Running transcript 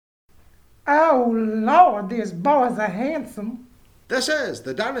Oh, Lord, these boys are handsome. This is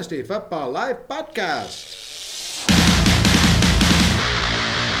the Dynasty Football Live Podcast.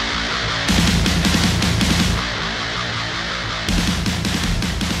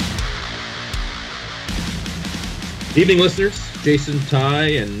 Evening, listeners. Jason, Ty,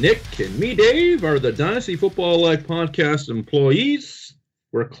 and Nick, and me, Dave, are the Dynasty Football Live Podcast employees.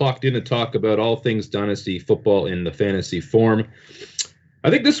 We're clocked in to talk about all things Dynasty football in the fantasy form. I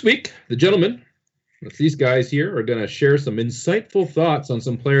think this week, the gentlemen, that's these guys here, are going to share some insightful thoughts on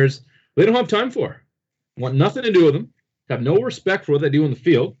some players they don't have time for. Want nothing to do with them. Have no respect for what they do on the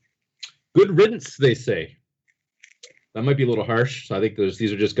field. Good riddance, they say. That might be a little harsh. So I think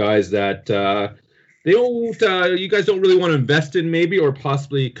these are just guys that they don't. You guys don't really want to invest in, maybe, or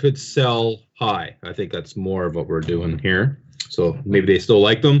possibly could sell high. I think that's more of what we're doing here. So maybe they still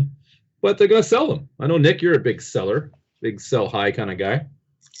like them, but they're going to sell them. I know, Nick, you're a big seller, big sell high kind of guy.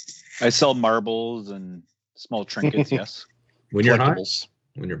 I sell marbles and small trinkets, yes. When you're high?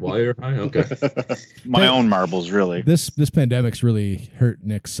 While you're high? Okay. My own marbles, really. This pandemic's really hurt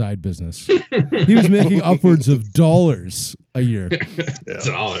Nick's side business. He was making upwards of dollars a year.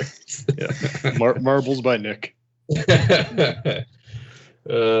 Dollars. Yeah. Marbles by Nick.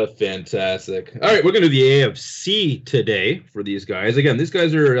 Fantastic. All right, we're going to do the AFC today for these guys. Again, these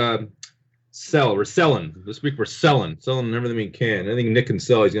guys are we're selling. This week we're selling everything we can. Anything Nick can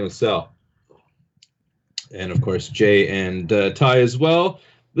sell, he's going to sell. And, of course, Jay and Ty as well.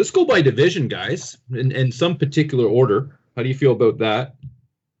 Let's go by division, guys, in some particular order. How do you feel about that?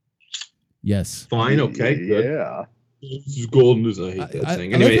 Yes. Fine, okay, good. Yeah. This is golden. I hate that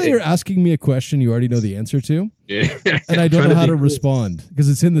thing. I like that you're asking me a question you already know the answer to. Yeah. And I don't know how to respond because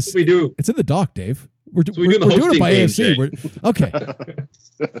it's in the we do. It's in the doc, Dave. We're doing it by game, AFC. Okay.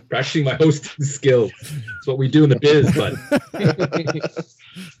 Practicing my hosting skills. That's what we do in the biz, bud.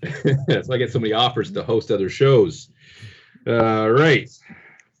 That's why I get so many offers to host other shows. Right.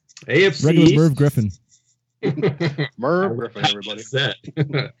 AFC. Regular Merv Griffin. Merv Griffin, everybody. Set.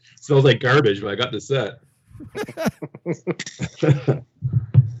 Smells like garbage, but I got the set. All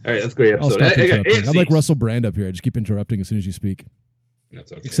right, that's a great episode. I'm like Russell Brand up here. I just keep interrupting as soon as you speak.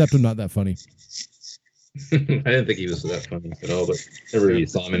 That's okay. Except I'm not that funny. I didn't think he was that funny at all, but never really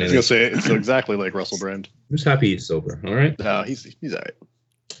saw him in I was anything. going to say, it's exactly like Russell Brand. I'm just happy he's sober, all right? No, he's all right.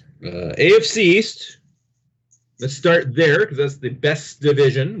 AFC East. Let's start there because that's the best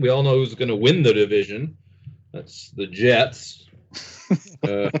division. We all know who's going to win the division. That's the Jets.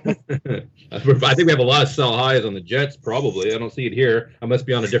 I think we have a lot of sell highs on the Jets, probably. I don't see it here. I must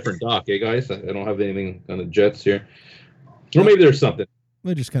be on a different dock, guys? I don't have anything on the Jets here. Or maybe there's something.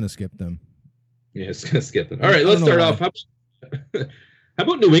 I just kind of skipped them. Yeah, it's going to skip them. All right, let's start off. How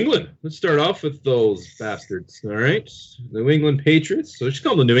about New England? Let's start off with those bastards, all right? New England Patriots. So just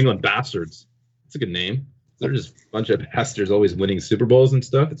call them the New England Bastards. It's a good name. They're just a bunch of bastards always winning Super Bowls and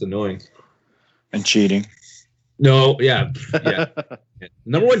stuff. It's annoying. And cheating. No, yeah.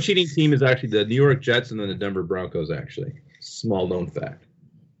 Number one cheating team is actually the New York Jets and then the Denver Broncos, actually. Small known fact.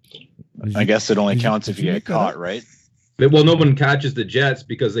 I guess it only counts if you get caught, right? Well, no one catches the Jets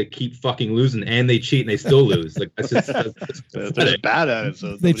because they keep fucking losing and they cheat and they still lose. Like that's They're just bad at it.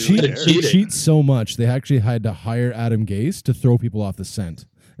 So they cheat so much they actually had to hire Adam Gase to throw people off the scent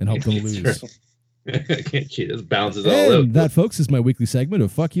and help them lose. I can't cheat. It bounces all And out. that, folks, is my weekly segment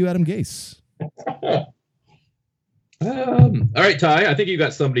of Fuck You, Adam Gase. All right, Ty, I think you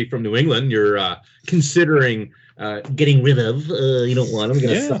got somebody from New England you're considering getting rid of. You don't want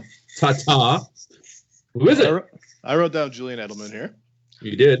them. Ta-ta. Who is it? I wrote down Julian Edelman here.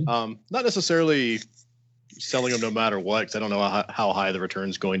 You did. Not necessarily selling him no matter what, because I don't know how high the return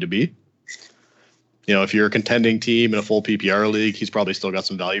is going to be. You know, if you're a contending team in a full PPR league, he's probably still got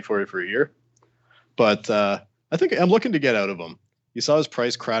some value for you for a year. But I think I'm looking to get out of him. You saw his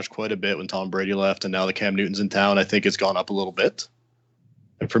price crash quite a bit when Tom Brady left, and now that Cam Newton's in town, I think it's gone up a little bit.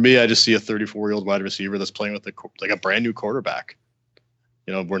 And for me, I just see a 34-year-old wide receiver that's playing with like a brand new quarterback.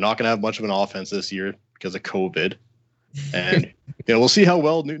 You know, we're not going to have much of an offense this year because of COVID. And we'll see how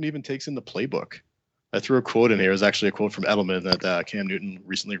well Newton even takes in the playbook. I threw a quote in here. It was actually a quote from Edelman that Cam Newton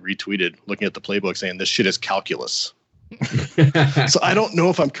recently retweeted looking at the playbook saying, "This shit is calculus." So I don't know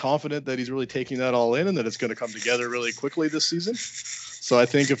if I'm confident that he's really taking that all in and that it's going to come together really quickly this season. So I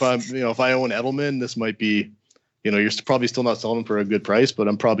think if I own Edelman, this might be, you're probably still not selling him for a good price, but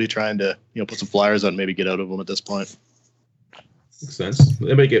I'm probably trying to, put some flyers out and maybe get out of him at this point. Makes sense.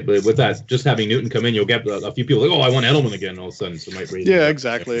 They might get with that. Just having Newton come in, you'll get a few people like, "Oh, I want Edelman again." All of a sudden, so it might raise. Yeah,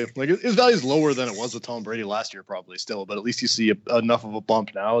 exactly. Like his value is lower than it was with Tom Brady last year, probably still, but at least you see enough of a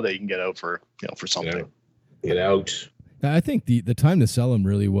bump now that you can get out for something. Get out. I think the time to sell him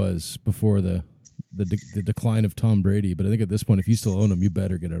really was before the decline of Tom Brady. But I think at this point, if you still own him, you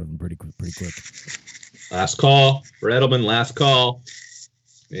better get out of him pretty quick. Last call for Edelman. Last call.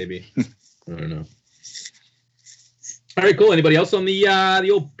 Maybe. I don't know. All right, cool. Anybody else on the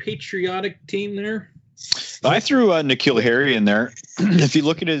old patriotic team there? I threw N'Keal Harry in there. If you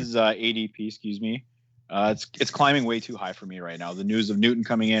look at his ADP, it's climbing way too high for me right now. The news of Newton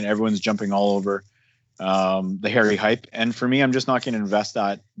coming in, everyone's jumping all over the Harry hype, and for me, I'm just not going to invest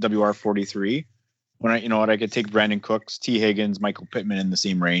that WR43 when I could take Brandon Cooks, T. Higgins, Michael Pittman in the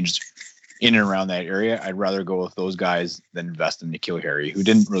same range, in and around that area. I'd rather go with those guys than invest in N'Keal Harry, who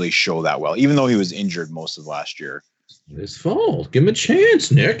didn't really show that well, even though he was injured most of last year. His fault. Give him a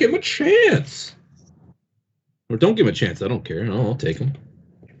chance, Nick. Give him a chance. Or don't give him a chance. I don't care. No, I'll take him.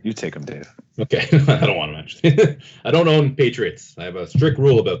 You take him, Dave. Okay. I don't want him, actually. I don't own Patriots. I have a strict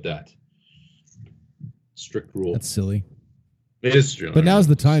rule about that. Strict rule. That's silly. It is true. But now's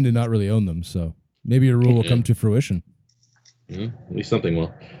the time to not really own them, so maybe your rule will come to fruition. At least something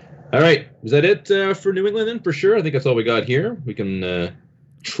will. All right. Is that it for New England then? For sure. I think that's all we got here. We can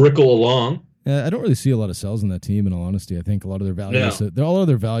trickle along. I don't really see a lot of sells in that team, in all honesty. I think a lot of their values, all of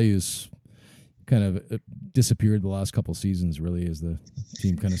their values kind of disappeared the last couple seasons, really, as the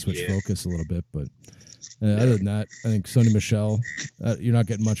team kind of switched focus a little bit. But other than that, I think Sonny Michel, you're not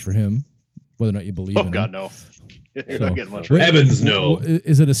getting much for him, whether or not you believe in him. Oh, God, no. You're not getting much. Heavens, no.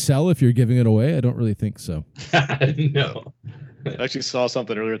 Is it a sell if you're giving it away? I don't really think so. No. I actually saw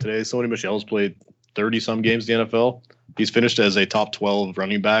something earlier today. Sonny Michel's played 30-some games in the NFL. He's finished as a top 12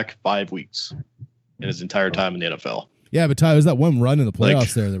 running back 5 weeks in his entire time in the NFL. Yeah, but Ty, was that one run in the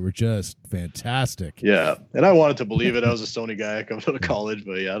playoffs there that were just fantastic. Yeah, and I wanted to believe it. I was a Sony guy coming out of college,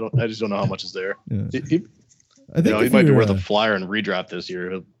 but yeah, I just don't know how much is there. Yeah. I think he might be worth a flyer and redraft this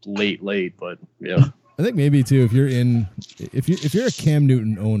year, late, but yeah. I think maybe too if you're a Cam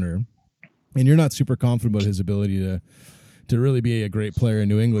Newton owner and you're not super confident about his ability to really be a great player in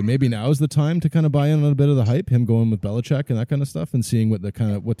New England, maybe now is the time to kind of buy in on a bit of the hype, him going with Belichick and that kind of stuff, and seeing what the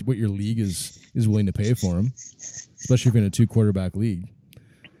kind of what your league is willing to pay for him, especially if you're in a 2-quarterback league.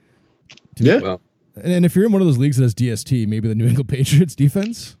 And if you're in one of those leagues that has DST, maybe the New England Patriots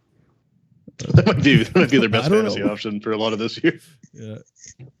defense. That might be their best fantasy option for a lot of this year. Yeah,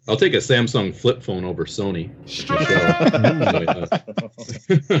 I'll take a Samsung flip phone over Sony.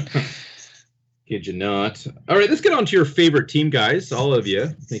 Kid you not. All right, let's get on to your favorite team, guys. All of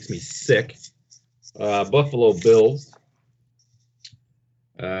you. Makes me sick. Buffalo Bills.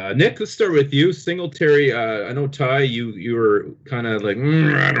 Nick, let's start with you. Singletary, I know, Ty, you were kind of like,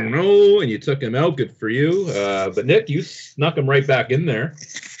 I don't know, and you took him out. Good for you. But Nick, you snuck him right back in there.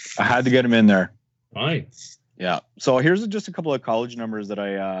 I had to get him in there. Fine. Yeah. So here's just a couple of college numbers that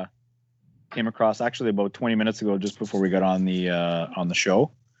I came across actually about 20 minutes ago, just before we got on the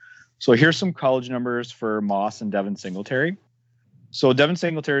show. So here's some college numbers for Moss and Devin Singletary. So Devin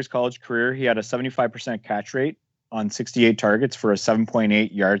Singletary's college career, he had a 75% catch rate on 68 targets for a 7.8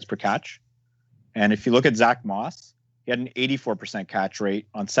 yards per catch. And if you look at Zach Moss, he had an 84% catch rate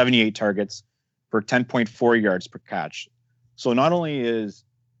on 78 targets for 10.4 yards per catch. So not only is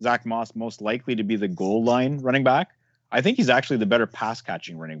Zach Moss most likely to be the goal line running back, I think he's actually the better pass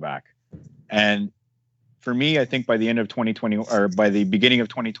catching running back. And for me, I think by the end of 2020 or by the beginning of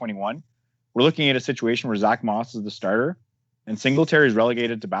 2021, we're looking at a situation where Zach Moss is the starter and Singletary is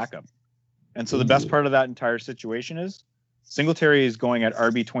relegated to backup. And so the best part of that entire situation is Singletary is going at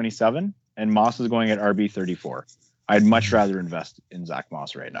RB 27 and Moss is going at RB 34. I'd much rather invest in Zach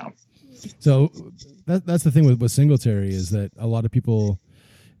Moss right now. So that's the thing with Singletary is that a lot of people,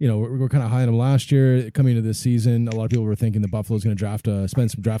 we're kind of high on him last year. Coming into this season, a lot of people were thinking the Buffalo's going to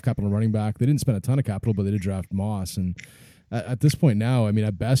spend some draft capital on running back. They didn't spend a ton of capital, but they did draft Moss. And at this point now, I mean,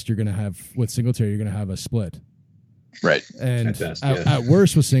 at best, you're going to have, with Singletary, you're going to have a split. Right. And at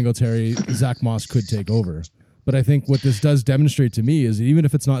worst with Singletary, Zach Moss could take over. But I think what this does demonstrate to me is that even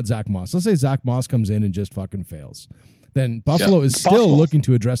if it's not Zach Moss, let's say Zach Moss comes in and just fucking fails, then Buffalo is still looking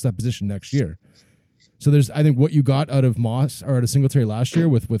to address that position next year. So I think what you got out of Moss or out of Singletary last year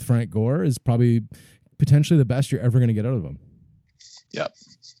with Frank Gore is probably potentially the best you're ever going to get out of him. Yeah.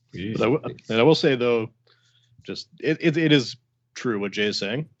 And I will say though, just it is true what Jay is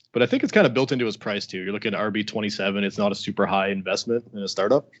saying, but I think it's kind of built into his price too. You're looking at RB 27. It's not a super high investment in a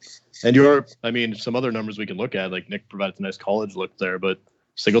startup. And some other numbers we can look at, like Nick provided a nice college look there, but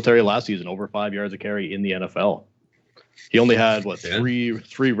Singletary last season, over 5 yards a carry in the NFL. He only had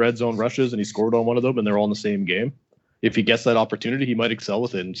three red zone rushes, and he scored on one of them, and they're all in the same game. If he gets that opportunity, he might excel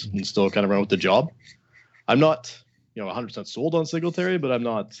with it and still kind of run with the job. I'm not, 100% sold on Singletary, but I'm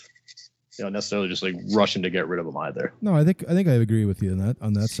not necessarily just like rushing to get rid of him either. No, I think I agree with you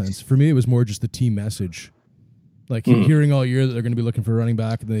on that sense. For me, it was more just the team message. Like hearing all year that they're going to be looking for a running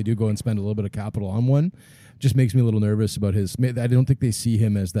back, and then they do go and spend a little bit of capital on one, just makes me a little nervous about his. I don't think they see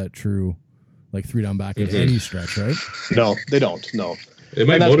him as that true, like 3-down back in any stretch, right? No, they don't. No, it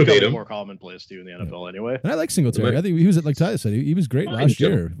might motivate him. More commonplace too in the NFL anyway. And I like Singletary. I think he was like Ty said, he was great last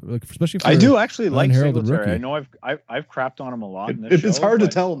year, like especially. For I do actually like unheralded Singletary. rookie. I know I've crapped on him a lot. In this It's show, hard to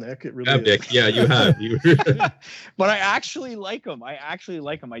but- tell, Nick. It really Yeah, is. Nick. Yeah, you have. But I actually like him.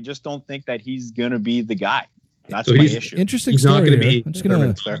 I just don't think that he's gonna be the guy. That's So my he's- issue. Interesting He's story. not going to here. be. I'm just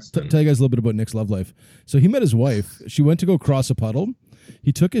gonna tell you guys a little bit about Nick's love life. So he met his wife. She went to go cross a puddle.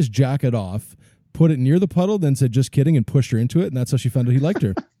 He took his jacket off, put it near the puddle, then said just kidding and pushed her into it, and that's how she found out he liked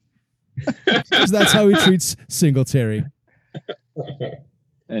her. 'Cause that's how he treats Singletary.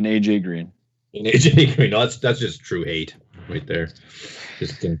 And AJ Green. And AJ Green. No, that's just true hate right there.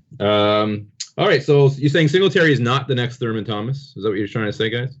 Just kidding. All right, so you're saying Singletary is not the next Thurman Thomas? Is that what you're trying to say,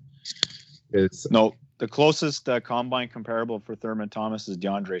 guys? It's No, the closest combine comparable for Thurman Thomas is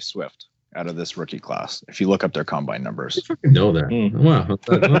DeAndre Swift out of this rookie class. If you look up their combine numbers. I fucking know that. Wow.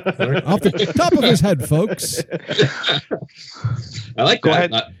 Off the top of his head, folks. I like Go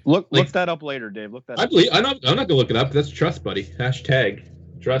that. ahead. Look that up later, Dave. Look that I up. believe. I'm not gonna look it up. That's trust, buddy. Hashtag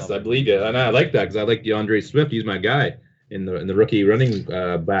trust. I believe you, and I like that because I like DeAndre Swift. He's my guy in the rookie running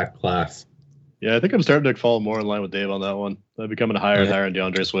back class. Yeah, I think I'm starting to fall more in line with Dave on that one. I'm becoming higher and higher on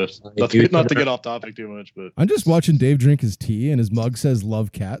DeAndre Swift. Not to get off topic too much, but I'm just watching Dave drink his tea, and his mug says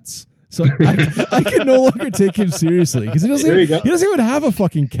 "Love Cats." So I can no longer take him seriously because he doesn't even have a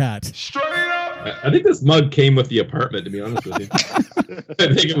fucking cat. I think this mug came with the apartment. To be honest with you,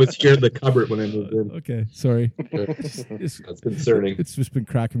 I think it was here in the cupboard when I moved in. Okay, sorry. That's concerning. It's just been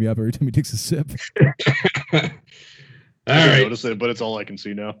cracking me up every time he takes a sip. All I right. notice it, but it's all I can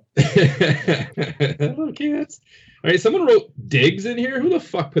see now. Okay, all right. Someone wrote Diggs in here. Who the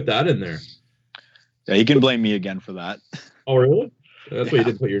fuck put that in there? Yeah, you can blame me again for that. Oh, really? That's why you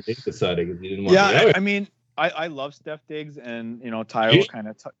didn't put your name beside it because you didn't want. Yeah, I mean, I love Steph Diggs, and Ty will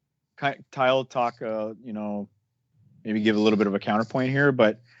Ty will talk. Maybe give a little bit of a counterpoint here,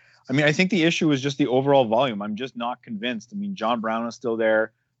 but I mean, I think the issue is just the overall volume. I'm just not convinced. I mean, John Brown is still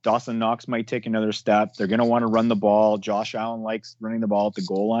there. Dawson Knox might take another step. They're going to want to run the ball. Josh Allen likes running the ball at the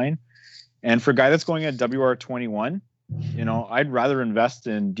goal line. And for a guy that's going at WR21, I'd rather invest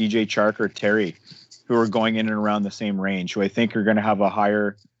in DJ Chark or Terry, who are going in and around the same range, who I think are going to have a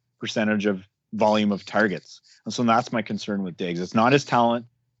higher percentage of volume of targets. And so that's my concern with Diggs. It's not his talent.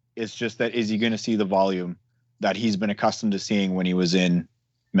 It's just that is he going to see the volume that he's been accustomed to seeing when he was in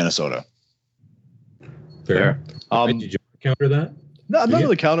Minnesota? Fair. Did you counter that? No, I'm not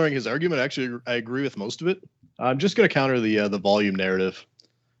really countering his argument. Actually, I agree with most of it. I'm just going to counter the volume narrative.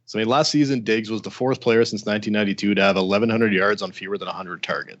 So, I mean, last season, Diggs was the fourth player since 1992 to have 1,100 yards on fewer than 100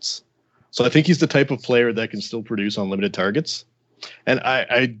 targets. So I think he's the type of player that can still produce on limited targets. And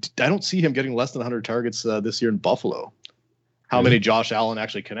I don't see him getting less than 100 targets this year in Buffalo. How many Josh Allen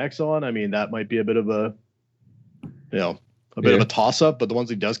actually connects on? I mean, that might be a bit of a of a toss-up, but the ones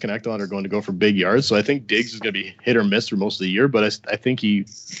he does connect on are going to go for big yards. So I think Diggs is going to be hit or miss for most of the year, but I think he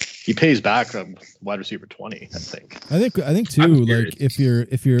pays back from wide receiver 20. I think too. Like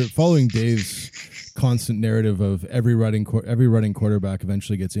if you're following Dave's constant narrative of every running quarterback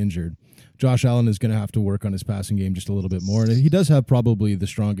eventually gets injured, Josh Allen is going to have to work on his passing game just a little bit more. And he does have probably the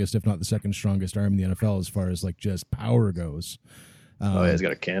strongest, if not the second strongest arm in the NFL as far as like just power goes. He's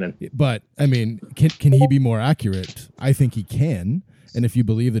got a cannon. But I mean, can he be more accurate? I think he can. And if you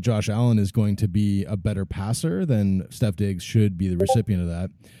believe that Josh Allen is going to be a better passer, then Steph Diggs should be the recipient of that.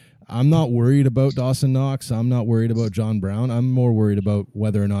 I'm not worried about Dawson Knox. I'm not worried about John Brown. I'm more worried about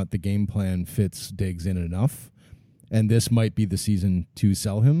whether or not the game plan fits Diggs in enough. And this might be the season to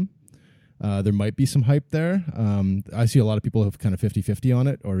sell him. There might be some hype there. I see a lot of people have kind of 50-50 on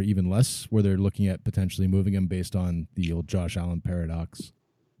it, or even less, where they're looking at potentially moving him based on the old Josh Allen paradox.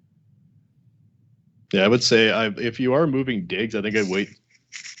 Yeah, I would say if you are moving Diggs, I think I'd wait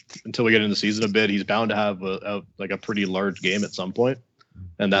until we get into the season a bit. He's bound to have a pretty large game at some point,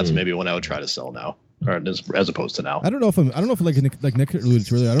 and that's maybe when I would try to sell now, or as opposed to now. I don't know if like Nick alluded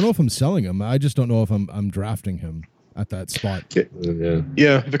to earlier. I don't know if I'm selling him. I just don't know if I'm drafting him at that spot.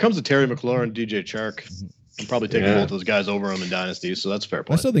 Yeah. If it comes to Terry McLaurin, DJ Chark, I'm probably taking both those guys over him in Dynasty, so that's a fair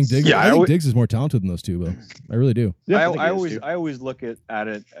point. I still think Diggs. I think Diggs is more talented than those two, though. I really do. Yeah, I always look at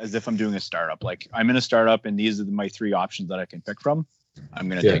it as if I'm doing a startup. Like I'm in a startup, and these are my three options that I can pick from. I'm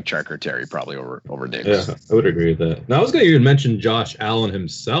going to take Chark or Terry probably over Diggs. Yeah, I would agree with that. Now I was going to even mention Josh Allen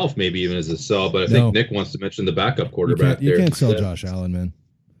himself, maybe even as a sell, but I think Nick wants to mention the backup quarterback. You can't sell Josh Allen, man.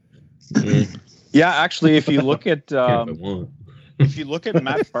 Yeah, actually, if you look at If I want. if you look at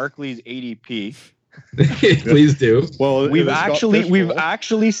Matt Barkley's ADP, Please do. Well, we've it was Scott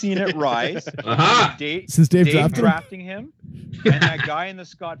actually seen it rise. Aha! Since Dave drafted him? drafting him, and that guy in the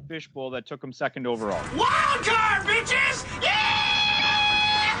Scott Fishbowl that took him second overall. Wild card, bitches!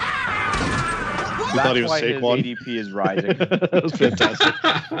 That's thought he was why Saquon. his ADP is rising. That was fantastic.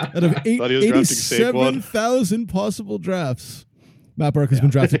 Out of Thought he was drafting Saquon. 87,000 possible drafts, Matt Barkley's been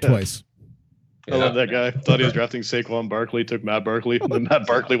drafted twice. I love that guy. Thought he was drafting Saquon Barkley, took Matt Barkley. And then Matt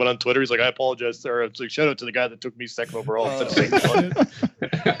Barkley went on Twitter. He's like, I apologize, sir. It's like, shout out to the guy that took me second overall instead of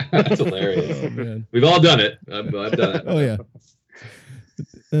Saquon. That's hilarious. Oh, man. We've all done it. I've done it. Oh, yeah.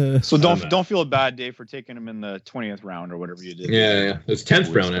 So don't feel bad, Dave, for taking him in the 20th round or whatever you did. Yeah. It's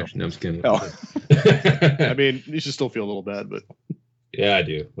 10th round, actually. No, I'm just kidding. Oh. I mean, you should still feel a little bad, but Yeah, I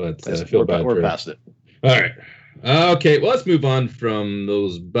do. But I feel bad. we're past it. All right. Okay, well, let's move on from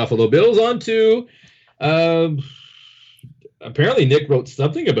those Buffalo Bills on to apparently Nick wrote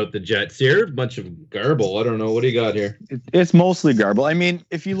something about the Jets here. A bunch of garble. I don't know. What do you got here? It's mostly garble. I mean,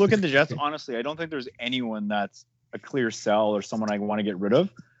 if you look at the Jets, honestly, I don't think there's anyone that's a clear sell or someone I want to get rid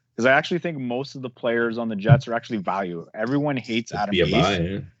of. Because I actually think most of the players on the Jets are actually value. Everyone hates Adam Be a Gase.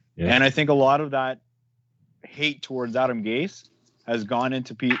 buy, yeah. And I think a lot of that hate towards Adam Gase has gone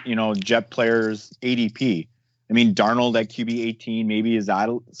into Jet players' ADP. I mean, Darnold at QB 18 maybe is that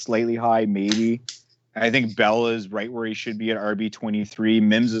slightly high, maybe. I think Bell is right where he should be at RB 23.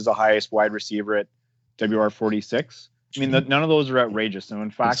 Mims is the highest wide receiver at WR 46. I mean, none of those are outrageous. And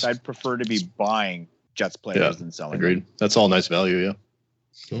in fact, I'd prefer to be buying Jets players than selling. Agreed. That's all nice value, yeah.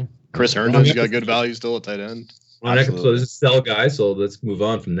 Cool. Chris Herndon's got good value still at tight end. Well, next episode is sell guy, so let's move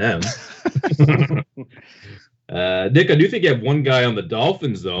on from them. Nick, I do think you have one guy on the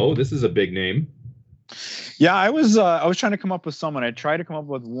Dolphins, though. This is a big name. Yeah, I was trying to come up with someone. I tried to come up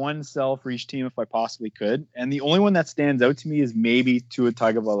with one sell for each team if I possibly could, and the only one that stands out to me is maybe Tua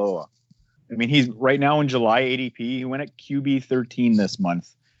Tagovailoa. I mean, he's right now in July ADP. He went at QB 13 this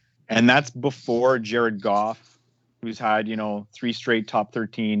month, and that's before Jared Goff, who's had 3 straight top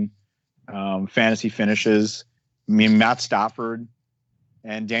 13 fantasy finishes. I mean, Matt Stafford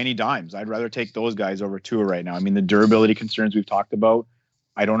and Danny Dimes. I'd rather take those guys over Tua right now. I mean, the durability concerns we've talked about.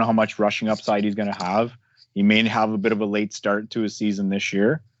 I don't know how much rushing upside he's going to have. He may have a bit of a late start to his season this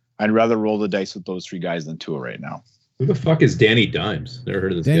year. I'd rather roll the dice with those 3 guys than Tua right now. Who the fuck is Danny Dimes? Never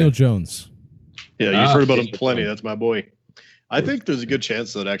heard of this Daniel guy. Jones. Yeah, you've heard about him plenty. That's my boy. I think there's a good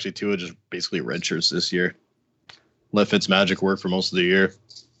chance that actually Tua just basically redshirts this year. Let Fitzmagic work for most of the year.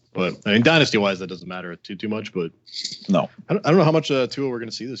 But I mean, dynasty-wise, that doesn't matter too much. But No. I don't know how much Tua we're going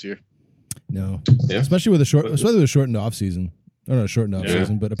to see this year. No. Yeah. Especially with a shortened off season. Or not a shortened off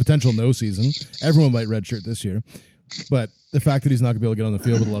season, but a potential no season. Everyone might redshirt this year. But the fact that he's not going to be able to get on the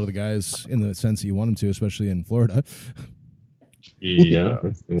field with a lot of the guys in the sense that you want him to, especially in Florida. Yeah,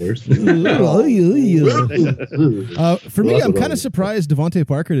 that's the worst. For me, I'm kind of surprised Devontae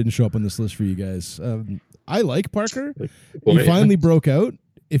Parker didn't show up on this list for you guys. I like Parker. He finally broke out.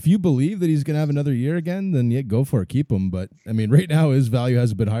 If you believe that he's going to have another year again, then yeah, go for it. Keep him. But, I mean, right now his value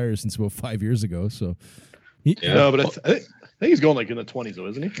has been higher since about 5 years ago. So, No, but I think he's going like in the 20s, though,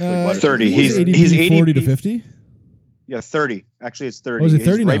 isn't he? Like 30. He's He's 40 ADP. to 50. Yeah, 30. Actually, it's 30. Oh, is it He's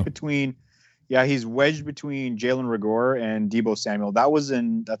 30 right now? between. Yeah, he's wedged between Jalen Rigor and Debo Samuel. That's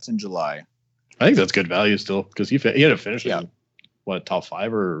in July. I think that's good value still because he had to finish Yeah. in, top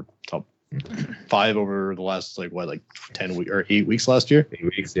 5 or top 5 over the last 10 weeks or 8 weeks last year. 8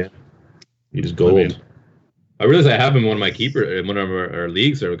 weeks, yeah. He just gold. I realized I have him in one of my one of our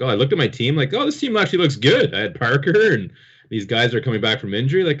leagues. I looked at my team this team actually looks good. I had Parker and these guys are coming back from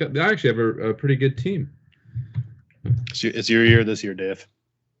injury. Like I actually have a pretty good team. It's your year this year, Dave.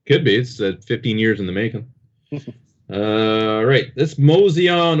 Could be. It's 15 years in the making. All right. Let's mosey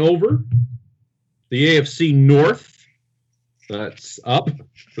on over. The AFC North. That's up.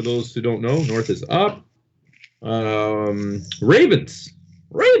 For those who don't know, North is up. Ravens.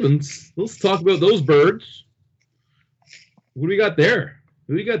 Let's talk about those birds. What do we got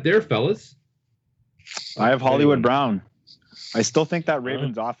there? Fellas? I have Hollywood Brown. I still think that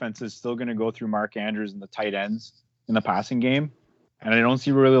Ravens offense is still going to go through Mark Andrews and the tight ends in the passing game. And I don't see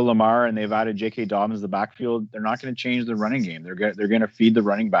really Lamar, and they've added J.K. Dobbins to the backfield. They're not going to change the running game. They're going to feed the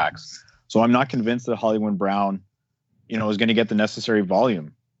running backs. So I'm not convinced that Hollywood Brown, is going to get the necessary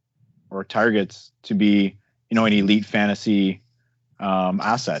volume or targets to be, an elite fantasy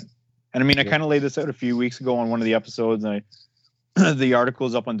asset. And I mean, I kind of laid this out a few weeks ago on one of the episodes, and the article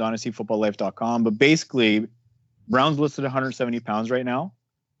is up on dynastyfootballlife.com. But basically, Brown's listed 170 pounds right now.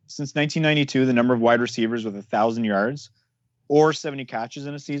 Since 1992, the number of wide receivers with 1,000 yards or 70 catches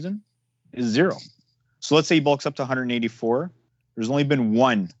in a season is 0. So let's say he bulks up to 184. There's only been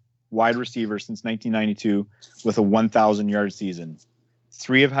one wide receiver since 1992 with a 1,000-yard season.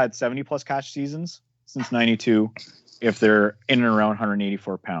 3 have had 70-plus catch seasons since 92 if they're in and around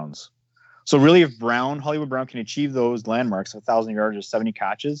 184 pounds. So really, if Hollywood Brown can achieve those landmarks, 1,000 yards or 70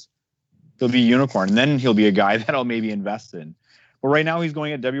 catches, he'll be a unicorn. And then he'll be a guy that I'll maybe invest in. But right now he's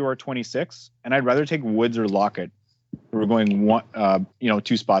going at WR26, and I'd rather take Woods or Lockett, who are going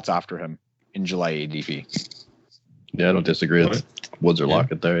 2 spots after him in July ADP. Yeah, I don't disagree. It's Woods or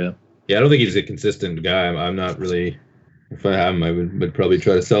Lockett there, yeah. Yeah, I don't think he's a consistent guy. I'm not really. If I have him, I would probably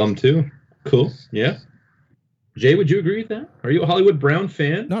try to sell him too. Cool. Yeah. Jay, would you agree with that? Are you a Hollywood Brown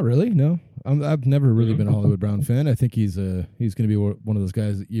fan? Not really. No, I've never really been a Hollywood Brown fan. I think he's going to be one of those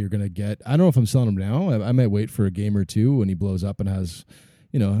guys that you're going to get. I don't know if I'm selling him now. I might wait for a game or two when he blows up and has,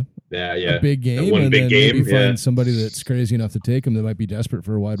 a big game, one and big then game, maybe find somebody that's crazy enough to take him that might be desperate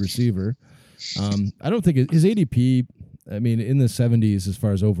for a wide receiver. I don't think his ADP. I mean, in the 70s as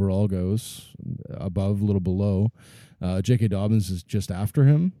far as overall goes, above, a little below. J.K. Dobbins is just after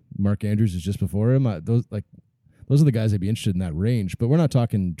him. Mark Andrews is just before him. Those are the guys I'd be interested in that range. But we're not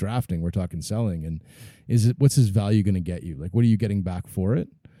talking drafting; we're talking selling. And what's his value going to get you? Like, what are you getting back for it?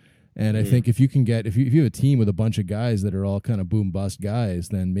 And I think if you have a team with a bunch of guys that are all kind of boom bust guys,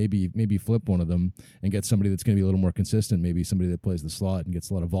 then maybe flip one of them and get somebody that's going to be a little more consistent. Maybe somebody that plays the slot and gets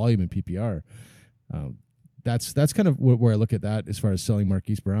a lot of volume in PPR. That's kind of where I look at that as far as selling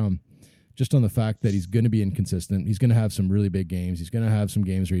Marquise Brown. Just on the fact that he's going to be inconsistent. He's going to have some really big games. He's going to have some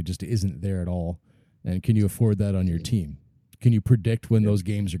games where he just isn't there at all. And can you afford that on your team? Can you predict when those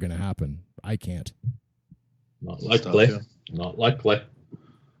games are going to happen? I can't. Not likely. Not likely.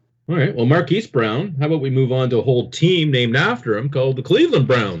 All right. Well, Marquise Brown, how about we move on to a whole team named after him called the Cleveland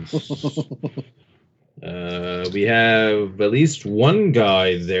Browns? We have at least one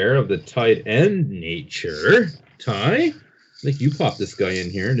guy there of the tight end nature. Ty? I think you popped this guy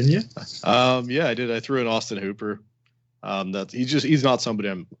in here, didn't you? Yeah, I did. I threw in Austin Hooper. He's not somebody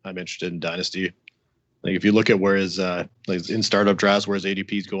I'm interested in Dynasty. Like if you look at where his in startup drafts where his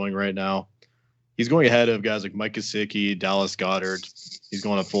ADP is going right now, he's going ahead of guys like Mike Gesicki, Dallas Goedert. He's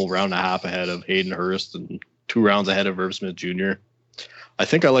going a full round and a half ahead of Hayden Hurst and 2 rounds ahead of Irv Smith Jr. I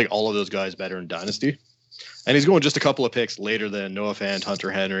think I like all of those guys better in Dynasty. And he's going just a couple of picks later than Noah Fant, Hunter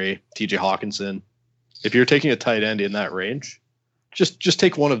Henry, TJ Hawkinson. If you're taking a tight end in that range, just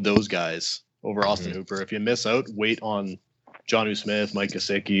take one of those guys over Austin Hooper. If you miss out, wait on Jonnu Smith, Mike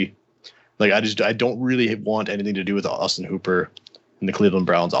Gesicki. Like I don't really want anything to do with Austin Hooper in the Cleveland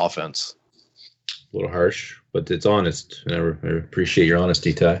Browns offense. A little harsh, but it's honest. And I appreciate your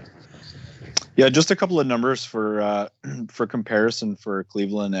honesty, Ty. Yeah, just a couple of numbers for comparison for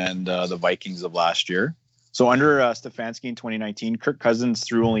Cleveland and the Vikings of last year. So under Stefanski in 2019, Kirk Cousins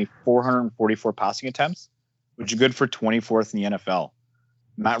threw only 444 passing attempts, which is good for 24th in the NFL.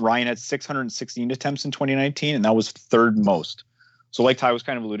 Matt Ryan had 616 attempts in 2019, and that was 3rd most. So like Ty was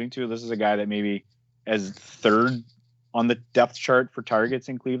kind of alluding to, this is a guy that maybe is 3rd on the depth chart for targets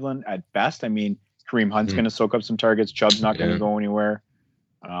in Cleveland at best. I mean, Kareem Hunt's going to soak up some targets. Chubb's not going to go anywhere.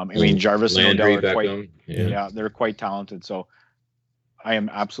 I mean, Jarvis and Odell are quite, they're quite talented. So I am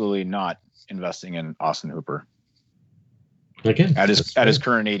absolutely not investing in Austin Hooper. Again, at his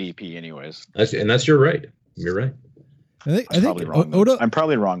current ADP, anyways. That's your right. You're right. I think wrong, I'm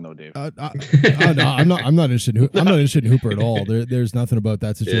probably wrong though, Dave. No, I'm not interested in I'm not interested in Hooper at all. There's nothing about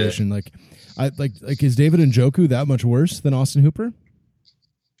that situation. Yeah. Like is David Njoku that much worse than Austin Hooper?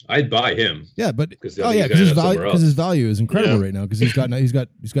 I'd buy him. Yeah, but because his value is incredible right now because he's got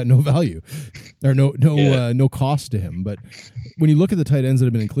no value or no cost to him. But when you look at the tight ends that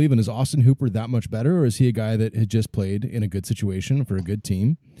have been in Cleveland, is Austin Hooper that much better, or is he a guy that had just played in a good situation for a good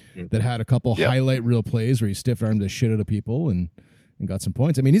team that had a couple highlight reel plays where he stiff armed the shit out of people and got some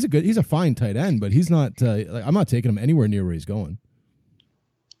points? I mean, he's a fine tight end, but he's not. I'm not taking him anywhere near where he's going.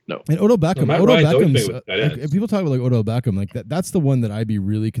 No. And Odell Beckham. People talk about like Odell Beckham, like that's the one that I'd be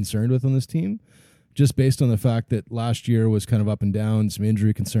really concerned with on this team, just based on the fact that last year was kind of up and down, some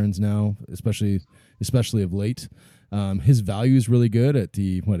injury concerns now, especially of late. His value is really good at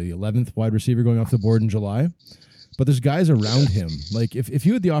the 11th wide receiver going off the board in July. But there's guys around him. Like if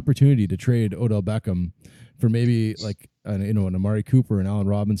you had the opportunity to trade Odell Beckham for maybe like an Amari Cooper, an Allen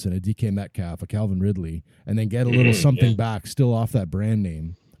Robinson, a DK Metcalf, a Calvin Ridley, and then get a little something back still off that brand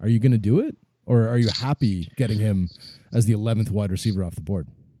name, are you going to do it? Or are you happy getting him as the 11th wide receiver off the board?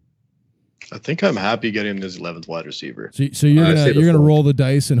 I think I'm happy getting him as 11th wide receiver. So you're gonna roll the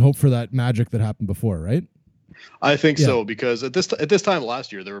dice and hope for that magic that happened before, right? I think so, because at this time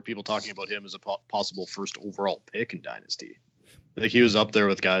last year, there were people talking about him as a possible first overall pick in Dynasty. Like he was up there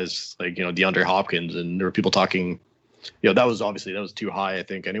with guys like, DeAndre Hopkins, and there were people talking, that was too high, I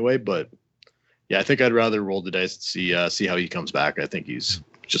think, anyway. But yeah, I think I'd rather roll the dice to see how he comes back. I think he's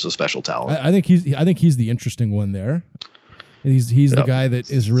just a special talent. I think he's the interesting one there. He's the guy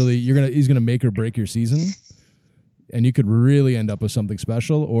that is really he's gonna make or break your season, and you could really end up with something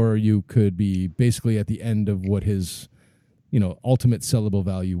special, or you could be basically at the end of what his ultimate sellable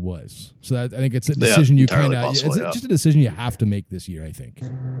value was. So that, I think it's a decision you kind of it's just a decision you have to make this year, I think.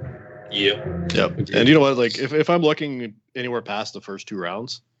 Yep. And you know what? Like if I'm looking anywhere past the first 2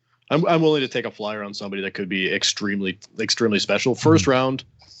 rounds, I'm willing to take a flyer on somebody that could be extremely, extremely special. First round,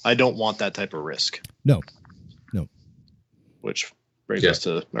 I don't want that type of risk. No. Which brings us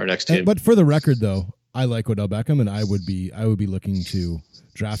to our next team. But for the record, though, I like Odell Beckham, and I would be looking to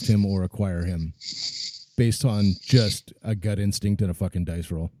draft him or acquire him based on just a gut instinct and a fucking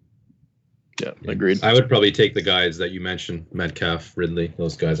dice roll. Yeah, agreed. I would probably take the guys that you mentioned, Metcalf, Ridley,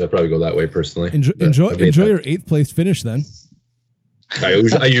 those guys. I'd probably go that way personally. Enjoy your 8th place finish then.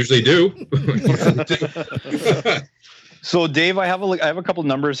 I usually do. So Dave, I have a couple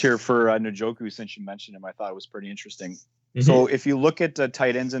numbers here for Njoku, since you mentioned him. I thought it was pretty interesting. Mm-hmm. So if you look at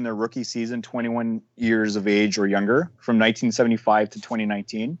tight ends in their rookie season, 21 years of age or younger, from 1975 to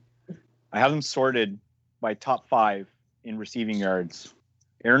 2019, I have them sorted by top 5 in receiving yards.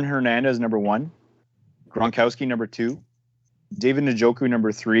 Aaron Hernandez, number 1. Gronkowski, number 2. David Njoku,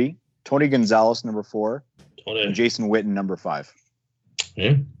 number 3. Tony Gonzalez, number 4. And Jason Witten, number 5.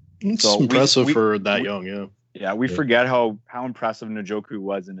 Yeah. It's impressive for that young, yeah. Yeah, we forget how impressive Njoku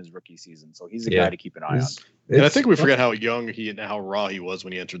was in his rookie season. So he's a guy to keep an eye on. And I think we forget how young and how raw he was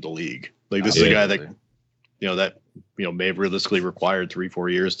when he entered the league. Like this is a guy that may have realistically required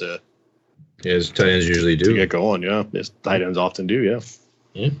 3-4 years to. Yeah, his tight ends usually do. To get going, yeah. His tight ends often do, yeah.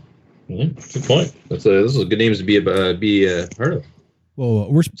 Yeah. Good point. This is a good names to be a part of.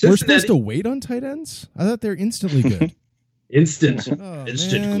 Well, we're supposed to wait on tight ends? I thought they're instantly good. Instant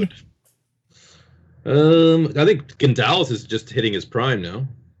man. Good. I think Gonzalez is just hitting his prime now.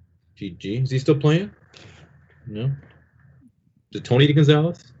 GG. Is he still playing? No. Is it Tony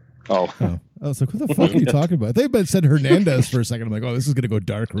Gonzalez? Oh. I was like, what the fuck are you talking about? I think said Hernandez for a second. I'm like, oh, this is gonna go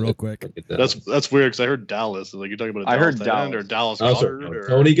dark real quick. That's weird because I heard Dallas. Like you're talking about. I heard Dallas or Dallas.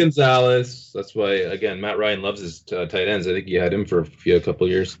 Tony Gonzalez. That's why again, Matt Ryan loves his tight ends. I think he had him for a couple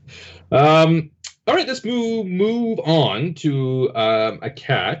of years. All right, let's move on to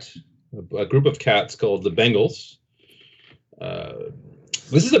a group of cats called the Bengals.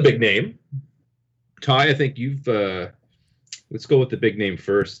 This is a big name. Ty, I think you've. Let's go with the big name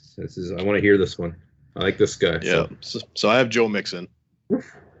first. I want to hear this one. I like this guy. Yeah. So I have Joe Mixon. Ooh,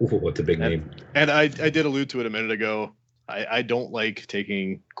 what's a big name? And I did allude to it a minute ago. I don't like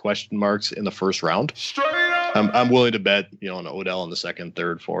taking question marks in the first round. I'm willing to bet, on Odell in the second,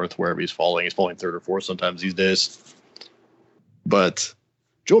 third, fourth, wherever he's falling. He's falling third or fourth sometimes these days. But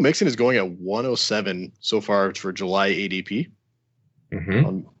Joe Mixon is going at 107 so far for July ADP.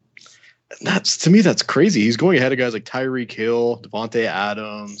 Mm-hmm. To me, that's crazy. He's going ahead of guys like Tyreek Hill, Devontae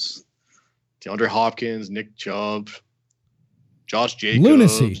Adams, DeAndre Hopkins, Nick Chubb, Josh Jacobs,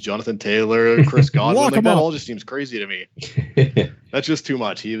 Lunacy. Jonathan Taylor, Chris Godwin. That all just seems crazy to me. That's just too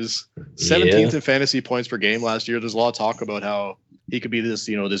much. He was 17th in fantasy points per game last year. There's a lot of talk about how he could be this,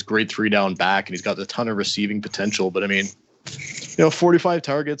 this great 3-down back, and he's got a ton of receiving potential. But I mean, 45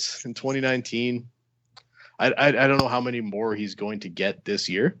 targets in 2019. I don't know how many more he's going to get this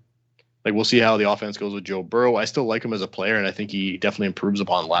year. Like, we'll see how the offense goes with Joe Burrow. I still like him as a player, and I think he definitely improves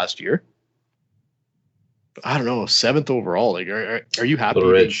upon last year. But I don't know, 7th overall. Like, are you happy?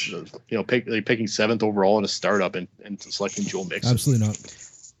 Rich. Picking 7th overall in a startup and selecting Joe Mixon? Absolutely not.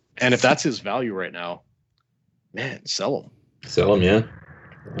 And if that's his value right now, man, sell him. Sell him, yeah.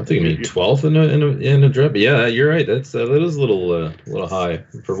 I think 12th in a draft. But yeah, you're right. That is a little high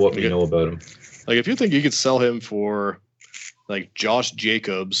for what we know about him. Like, if you think you could sell him for like Josh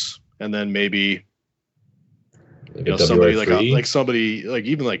Jacobs. And then maybe somebody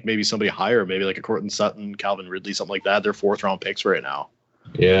maybe somebody higher, maybe like a Courtland Sutton, Calvin Ridley, something like that. They're 4th round picks right now.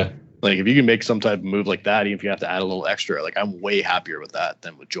 Yeah. Like if you can make some type of move like that, even if you have to add a little extra, like I'm way happier with that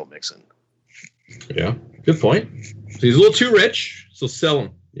than with Joe Mixon. Yeah. Good point. So he's a little too rich, so sell him.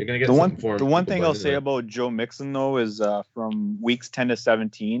 You're gonna get something for him. The one thing I'll say about Joe Mixon though is from weeks 10 to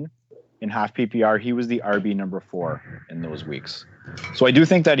 17 in half PPR, he was the RB number 4 in those weeks. So I do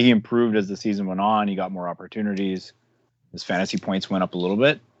think that he improved as the season went on. He got more opportunities. His fantasy points went up a little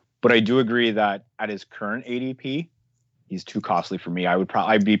bit. But I do agree that at his current ADP, he's too costly for me.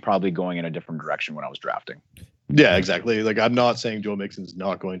 I'd be probably going in a different direction when I was drafting. Yeah, exactly. Like I'm not saying Joe Mixon's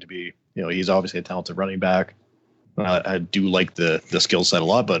not going to be, he's obviously a talented running back. I do like the skill set a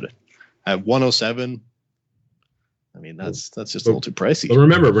lot, but at 107, I mean that's just a little too pricey. But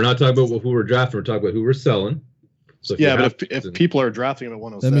remember, we're not talking about who we're drafting. We're talking about who we're selling. So but if people are drafting him at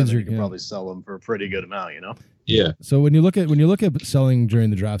 107, means you can probably sell them for a pretty good amount, you know? Yeah. So when you look at selling during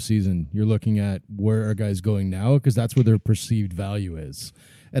the draft season, you're looking at where are guys going now, because that's where their perceived value is.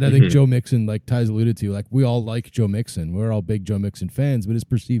 And I think Joe Mixon, like Ty's alluded to, like we all like Joe Mixon. We're all big Joe Mixon fans, but his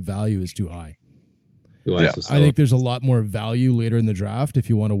perceived value is too high. I think there's a lot more value later in the draft. If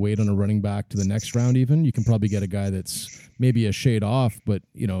you want to wait on a running back to the next round, even you can probably get a guy that's maybe a shade off, but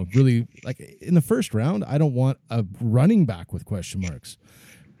really like in the first round, I don't want a running back with question marks.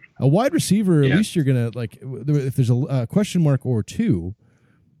 A wide receiver, at least you're gonna like if there's a question mark or two,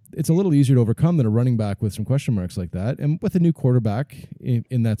 it's a little easier to overcome than a running back with some question marks like that. And with a new quarterback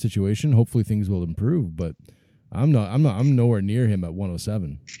in that situation, hopefully things will improve. But I'm nowhere near him at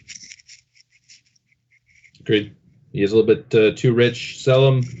 107. Agreed. He is a little bit too rich. Sell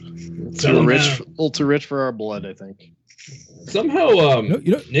him. A little too rich for our blood, I think. Somehow,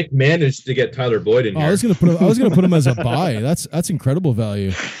 Nick managed to get Tyler Boyd in here. I was gonna put him as a buy. That's incredible value.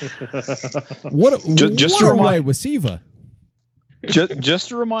 What a wide receiver. Just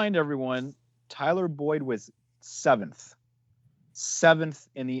to remind everyone, Tyler Boyd was seventh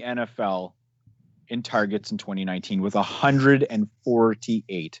in the NFL in targets in 2019 with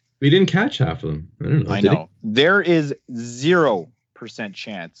 148. We didn't catch half of them. I don't know. I know. There is 0%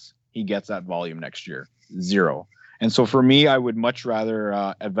 chance he gets that volume next year. 0. And so for me, I would much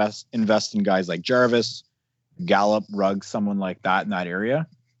rather invest in guys like Jarvis, Gallup, Ruggs, someone like that in that area.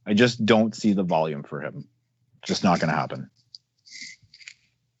 I just don't see the volume for him. Just not going to happen.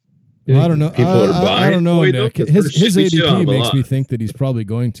 Well, I don't know. I don't know, Nick. His ADP makes me think that he's probably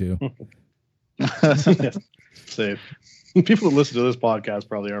going to. Safe. People that listen to this podcast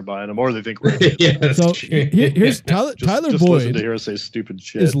probably aren't buying them, or they think we're So here's Tyler just Boyd. Listen to hear us say stupid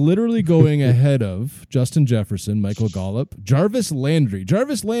shit. Is literally going ahead of Justin Jefferson, Michael Gallup, Jarvis Landry.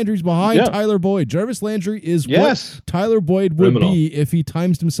 Jarvis Landry's behind Tyler Boyd. Jarvis Landry is what Tyler Boyd would be if he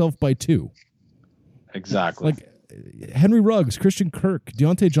times himself by 2. Exactly. Like Henry Ruggs, Christian Kirk,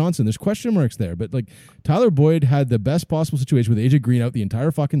 Deontay Johnson. There's question marks there, but like Tyler Boyd had the best possible situation with AJ Green out the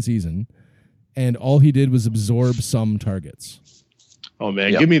entire fucking season. And all he did was absorb some targets. Oh,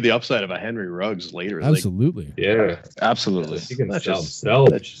 man. Give me the upside of a Henry Ruggs later. Absolutely. Absolutely. You can sell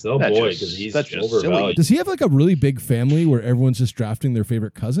Boyd because he's overvalued. Does he have like a really big family where everyone's just drafting their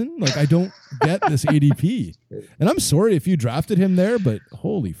favorite cousin? Like, I don't get this ADP. And I'm sorry if you drafted him there, but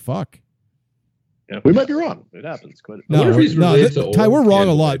holy fuck. Yeah, we might be wrong. It happens quite a bit. Ty, we're wrong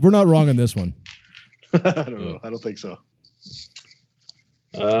a lot. We're not wrong on this one. I don't know. I don't think so.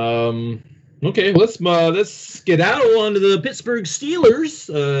 Okay, let's skedaddle onto the Pittsburgh Steelers.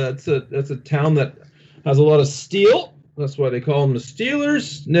 That's a town that has a lot of steel. That's why they call them the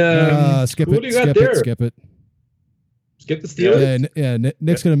Steelers. Skip it. Skip it. Skip the Steelers. Yeah.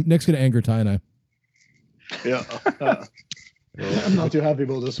 Nick's gonna anger Ty and I. Yeah. I'm not too happy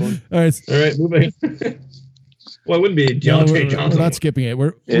about this one. All right, moving. Well, it wouldn't be Deontay Johnson. We're not skipping it.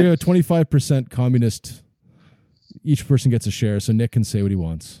 We're a 25% communist. Each person gets a share, so Nick can say what he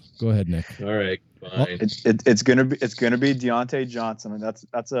wants. Go ahead, Nick. All right, fine. It's gonna be Deontay Johnson, and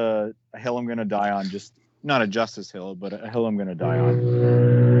that's a hill I'm gonna die on. Just not a justice hill, but a hill I'm gonna die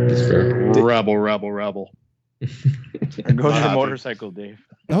on. That's fair. Rebel. And go to the motorcycle, Dave.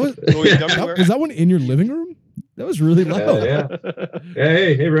 Was that one in your living room? That was really loud. Yeah.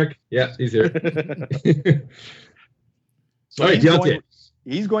 Hey, Rick. Yeah, he's here. So all right, Deontay.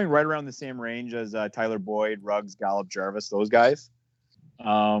 He's going right around the same range as Tyler Boyd, Ruggs, Gallup, Jarvis, those guys.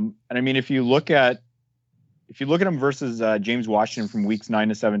 And I mean, if you look at him versus James Washington from weeks 9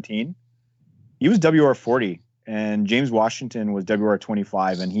 to 17, he was WR 40, and James Washington was WR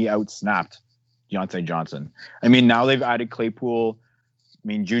 25, and he outsnapped Deontay Johnson. I mean, now they've added Claypool. I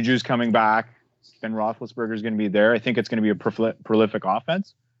mean, Juju's coming back. Ben Roethlisberger is going to be there. I think it's going to be a prolific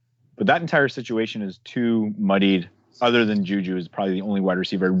offense, but that entire situation is too muddied. Other than Juju is probably the only wide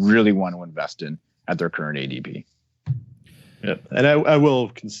receiver I really want to invest in at their current ADP. Yeah, and I will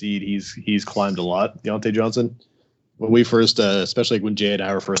concede he's climbed a lot, Deontay Johnson. When we first, especially when Jay and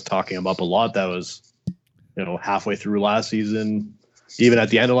I were first talking him up a lot, that was, halfway through last season. Even at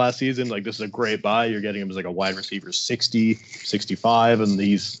the end of last season, like this is a great buy. You're getting him as like a wide receiver 60, 65, and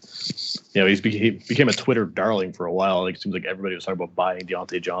he's became a Twitter darling for a while. Like it seems like everybody was talking about buying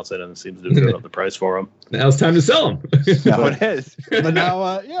Deontay Johnson, and it seems to have gone up the price for him. Now it's time to sell him. Now it is. But now,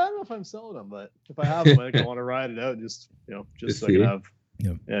 I don't know if I'm selling him, but if I have him, I think I want to ride it out, just so I can have.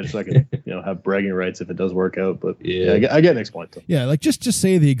 Yeah, just so I can have bragging rights if it does work out. But I get Nick's point. Though. Yeah, like just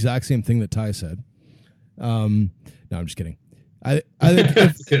say the exact same thing that Ty said. No, I'm just kidding. I think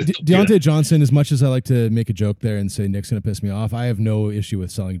Deontay Johnson, as much as I like to make a joke there and say Nick's going to piss me off, I have no issue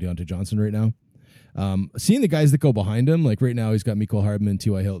with selling Deontay Johnson right now. Seeing the guys that go behind him, like right now, he's got Mecole Hardman,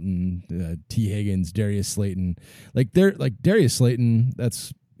 T.Y. Hilton, T. Higgins, Darius Slayton. Like Darius Slayton,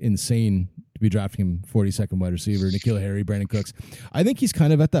 that's insane to be drafting him 42nd wide receiver. N'Keal Harry, Brandon Cooks. I think he's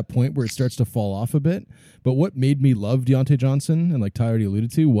kind of at that point where it starts to fall off a bit. But what made me love Deontay Johnson, and like Ty already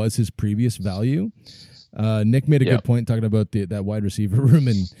alluded to, was his previous value. Nick made a good point talking about that wide receiver room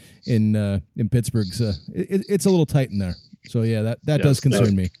in Pittsburgh's. It's a little tight in there. So yeah, that does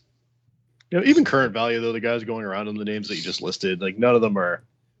concern me. Even current value though, the guys going around on the names that you just listed, like none of them are,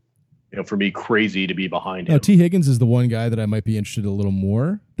 for me, crazy to be behind him. T. Higgins is the one guy that I might be interested a little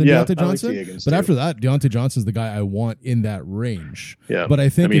more than Deontay Johnson. Like but after that, Deontay Johnson's the guy I want in that range. Yeah, but I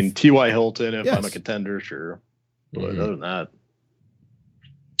think T.Y. Hilton, if I'm a contender, sure. But other than that.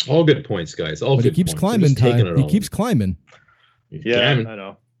 All good points, guys. All but good he keeps points. climbing, Ty. He keeps climbing. Yeah, I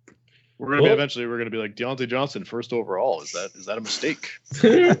know. We're gonna eventually be like Deontay Johnson first overall. Is that a mistake?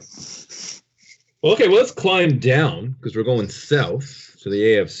 Well, okay, let's climb down because we're going south to the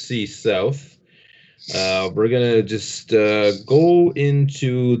AFC South. We're gonna just go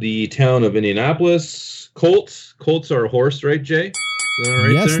into the town of Indianapolis. Colts are a horse, right, Jay?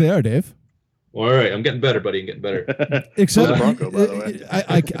 Right yes, they are, Dave. All right, I'm getting better, buddy. I'm getting better. Except Bronco, by the way.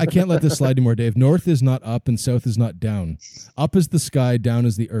 I can't let this slide anymore, Dave. North is not up and south is not down. Up is the sky, down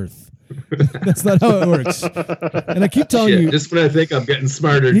is the earth. That's not how it works. And I keep telling you, just when I think I'm getting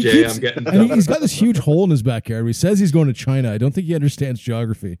smarter, Jay, I'm getting. And he's got this huge hole in his backyard. He says he's going to China. I don't think he understands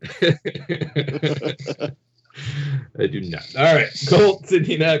geography. I do not. All right, Colts,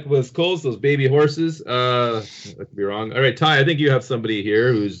 Indianapolis Colts, those baby horses. I could be wrong. All right, Ty, I think you have somebody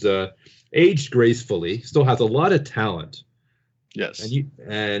here who's aged gracefully, still has a lot of talent. Yes.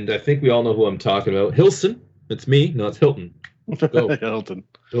 And I think we all know who I'm talking about. Hilson. It's me. No, it's Hilton. Go. Hilton.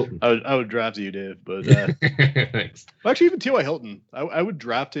 I would draft you, Dave, but thanks. Actually, even T.Y. Hilton, I would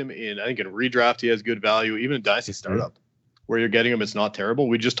draft him in redraft. He has good value, even in Dynasty startup, where you're getting him. It's not terrible.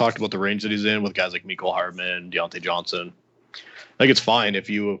 We just talked about the range that he's in with guys like Mecole Hardman, Deontay Johnson. I think it's fine if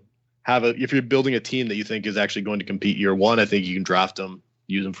you're building a team that you think is actually going to compete year one. I think you can draft him,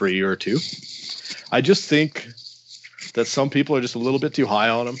 use him for a year or two. I just think that some people are just a little bit too high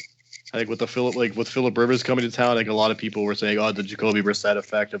on him. I think with Phillip Rivers coming to town, I think a lot of people were saying, "Oh, the Jacoby Brissett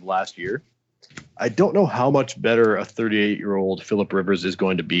effect of last year." I don't know how much better a 38-year-old Phillip Rivers is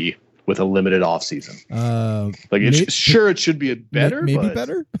going to be with a limited offseason. It should be better, maybe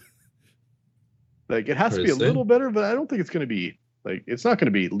better. Like it has to be a little better, but I don't think it's going to be it's not going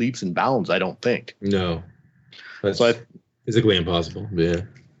to be leaps and bounds. I don't think. No, that's physically impossible. Yeah.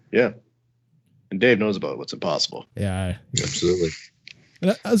 Yeah. And Dave knows about what's impossible. Yeah, absolutely.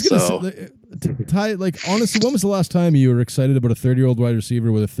 And I was going to say, Ty, honestly, when was the last time you were excited about a 30-year-old wide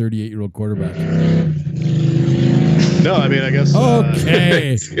receiver with a 38-year-old quarterback? No, I mean, I guess.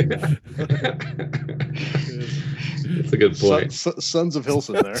 Okay. That's a good point. Sons of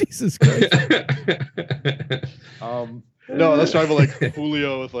Hilson there. Jesus Christ. No, that's talking about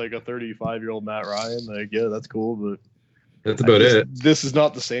Julio with a 35-year-old Matt Ryan. Yeah, that's cool, but that's about it. This is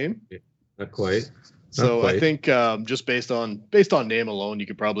not the same. Not quite. So I think just based on name alone, you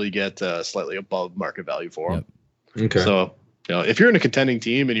could probably get slightly above market value for him. Yep. Okay. So if you're in a contending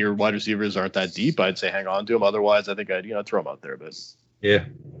team and your wide receivers aren't that deep, I'd say hang on to him. Otherwise, I think I'd throw him out there. But yeah,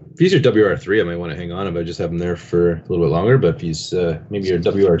 if he's your WR3, I might want to hang on him. I just have him there for a little bit longer. But if he's maybe your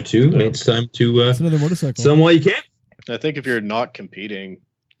WR2, maybe it's time to that's another motorcycle. sell him while you can. I think if you're not competing.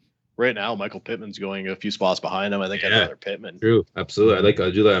 Right now, Michael Pittman's going a few spots behind him. I think I'd rather Pittman. True, absolutely.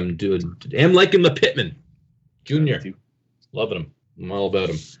 I do that. I'm liking the Pittman Junior. Loving him. I'm all about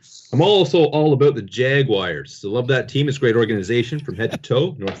him. I'm also all about the Jaguars. I love that team. It's a great organization from head to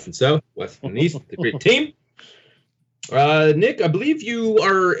toe, north and south, west and east. It's a great team. Nick, I believe you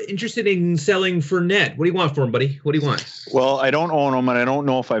are interested in selling Fournette. What do you want for him, buddy? What do you want? Well, I don't own him, and I don't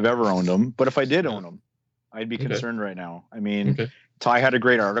know if I've ever owned him. But if I did own him, I'd be concerned right now. I mean. Okay. Ty had a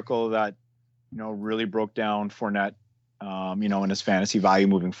great article that, really broke down Fournette, and his fantasy value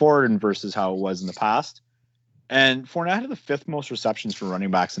moving forward and versus how it was in the past. And Fournette had the 5th most receptions for running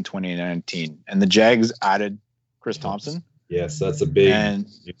backs in 2019. And the Jags added Chris Thompson. Yes, that's a big. And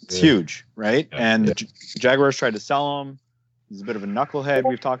it's huge, right? Yeah, and the Jaguars tried to sell him. He's a bit of a knucklehead.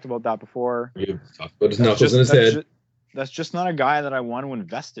 We've talked about that before. We've talked about his knuckles in his head. That's just not a guy that I want to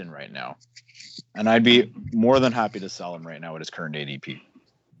invest in right now. And I'd be more than happy to sell him right now at his current ADP.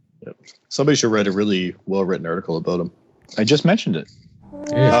 Yep. Somebody should write a really well-written article about him. I just mentioned it.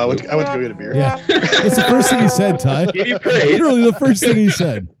 Yeah. I went to go get a beer. Yeah. It's the first thing he said, Ty. Literally the first thing he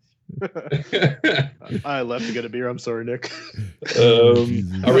said. I left to get a beer. I'm sorry, Nick.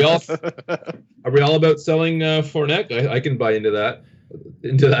 Are we all about selling Fournette? I can buy into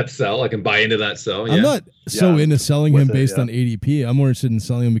that sell. I can buy into that sell. Yeah. I'm not so into selling him With it, based yeah. on ADP. I'm more interested in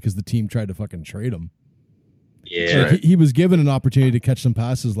selling him because the team tried to fucking trade him. Yeah. Like, he was given an opportunity to catch some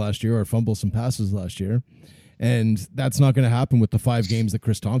passes last year or fumble some passes last year, and that's not going to happen with the 5 games that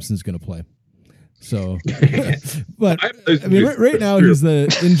Chris Thompson's going to play. So, but I mean, right now in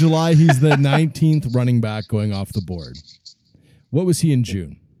July he's the 19th running back going off the board. What was he in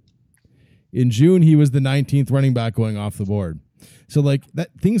June? In June he was the 19th running back going off the board. So like that,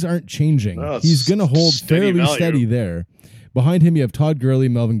 things aren't changing. Oh, He's going to hold fairly value. steady there. Behind him you have Todd Gurley,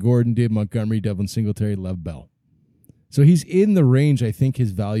 Melvin Gordon, Dave Montgomery, Devin Singletary, Lev Bell. So he's in the range. I think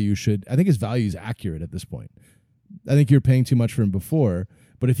his value is accurate at this point. I think you're paying too much for him before.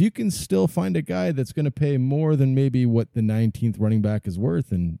 But if you can still find a guy that's going to pay more than maybe what the 19th running back is worth,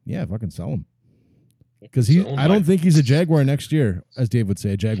 then yeah, fucking sell him. Because I don't think he's a Jaguar next year, as Dave would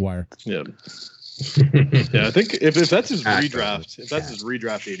say, a Jaguar. Yeah. Yeah, I think if that's his redraft,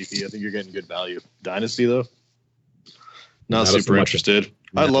 ADP, I think you're getting good value. Dynasty though, not super interested.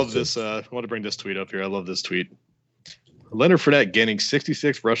 I love this. I want to bring this tweet up here. I love this tweet. Leonard Fournette gaining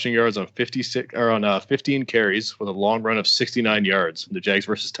 66 rushing yards on 15 carries with a long run of 69 yards in the Jags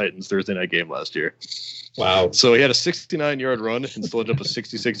versus Titans Thursday night game last year. Wow. So he had a 69-yard run and still ended up with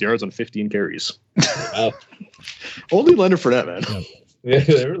 66 yards on 15 carries. Wow. Only Leonard Fournette, man. Yeah,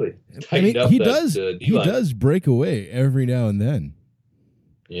 really. I mean, he does break away every now and then.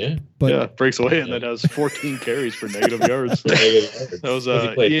 Yeah. But yeah, breaks away and then has 14 carries for negative yards. That was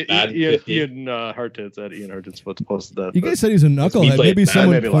Ian Hartitz at Ian Hartitz posted that. You guys said he was a knucklehead. Maybe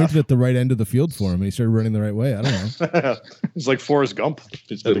someone pointed laugh. at the right end of the field for him and he started running the right way. I don't know. It's like Forrest Gump.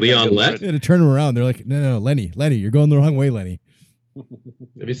 Leon Lett? They had to turn him around. They're like, no, Lenny, you're going the wrong way, Lenny.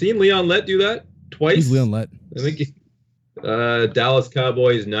 Have you seen Leon Lett do that twice? Who's Leon Lett? I think Dallas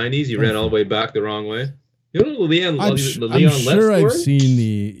Cowboys 90s. He ran all the way back the wrong way. You know Leon I'm Lett sure story? I've seen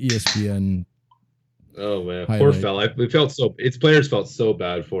the ESPN. Oh man, highlight. Poor fella. Its players felt so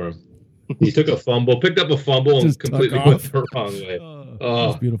bad for him. He took a fumble, picked up a fumble, and Just completely took went off. the wrong way.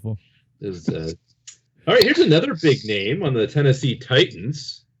 That's beautiful. All right, here's another big name on the Tennessee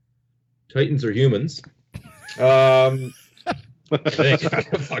Titans. Titans are humans. Fucking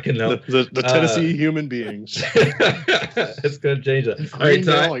no. The Tennessee human beings. It's gonna change that. All right,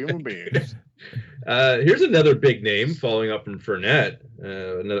 Ty. Human beings. Here's another big name following up from Fournette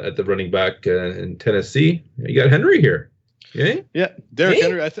at the running back in Tennessee. You got Henry here. Okay? Yeah, Derrick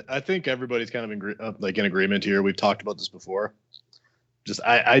Henry. I think everybody's kind of in agreement here. We've talked about this before. Just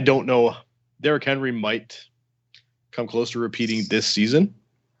I don't know. Derrick Henry might come close to repeating this season.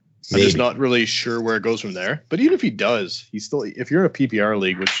 Maybe. I'm just not really sure where it goes from there. But even if he does, he's still. If you're in a PPR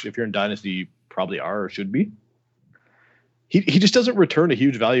league, which if you're in Dynasty, you probably are or should be. He just doesn't return a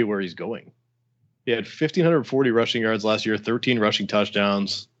huge value where he's going. He had 1,540 rushing yards last year, 13 rushing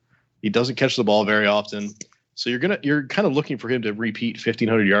touchdowns. He doesn't catch the ball very often. So you're kind of looking for him to repeat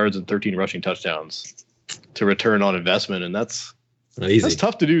 1,500 yards and 13 rushing touchdowns to return on investment. And that's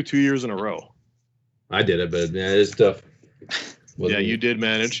tough to do 2 years in a row. I did it, but yeah, it's tough. Yeah, you did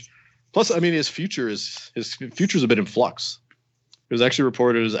manage. Plus, I mean, his future's a bit in flux. It was actually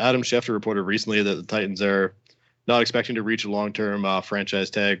reported, as Adam Schefter reported recently, that the Titans are not expecting to reach a long-term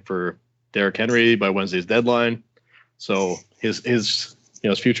franchise tag for Derrick Henry by Wednesday's deadline. So his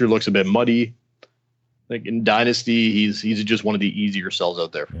future looks a bit muddy. Like in Dynasty, he's just one of the easier sells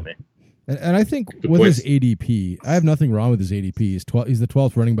out there for me. And I think with his ADP, I have nothing wrong with his ADP. He's the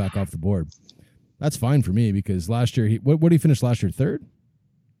 12th running back off the board. That's fine for me because last year what did he finish last year? Third?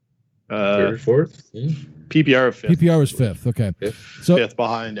 Third, fourth? Yeah. PPR of fifth. PPR was fifth. Okay. So fifth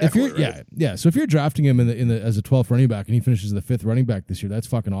behind Eckler, right? Yeah. So if you're drafting him in the as a 12th running back and he finishes the 5th running back this year, that's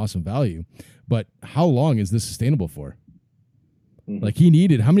fucking awesome value. But how long is this sustainable for? Mm-hmm.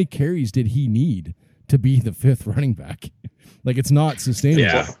 Like how many carries did he need to be the 5th running back? Like it's not sustainable.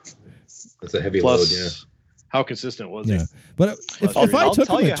 Yeah. That's a heavy load, yeah. How consistent was he? But if I took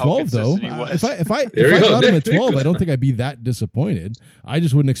him at 12, though, if I got him at 12, I don't think I'd be that disappointed. I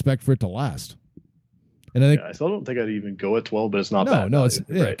just wouldn't expect for it to last. And I think I still don't think I'd even go at 12, but it's not bad. No, it's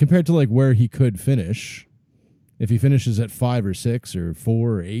right. Compared to like where he could finish. If he finishes at 5 or 6 or 4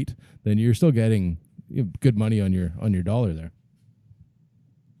 or 8, then you're still getting good money on your dollar there.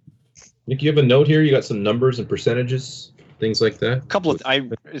 Nick, you have a note here. You got some numbers and percentages, things like that.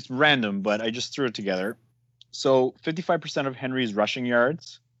 It's random, but I just threw it together. So 55% of Henry's rushing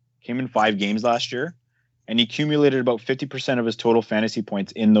yards came in 5 games last year, and he accumulated about 50% of his total fantasy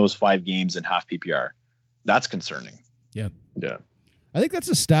points in those 5 games in half PPR. That's concerning. Yeah. Yeah. I think that's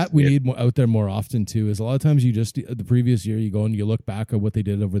a stat we need out there more often too. Is a lot of times you just the previous year you go and you look back at what they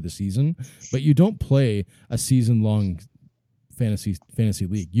did over the season, but you don't play a season long fantasy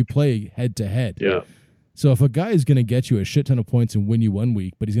league. You play head to head. Yeah. So if a guy is going to get you a shit ton of points and win you one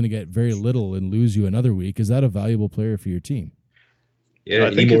week, but he's going to get very little and lose you another week, is that a valuable player for your team? Yeah,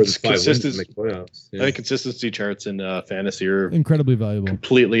 I think it's consistency. Make playoffs. Yeah. I think consistency charts in fantasy are Incredibly valuable.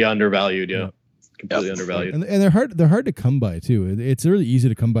 completely undervalued. Yeah. Completely undervalued. And they're hard. They're hard to come by too. It's really easy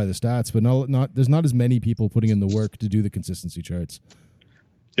to come by the stats, but there's not as many people putting in the work to do the consistency charts.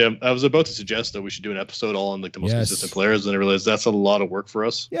 Yeah, I was about to suggest that we should do an episode all on like the most Yes. consistent players, and I realized that's a lot of work for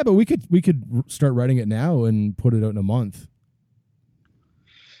us. Yeah, but we could start writing it now and put it out in a month.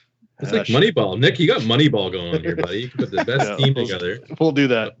 It's like Moneyball. Nick, you got Moneyball going on here, buddy. You can put the best team together. We'll do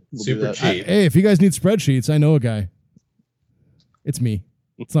that. Super cheap. Hey, if you guys need spreadsheets, I know a guy. It's me.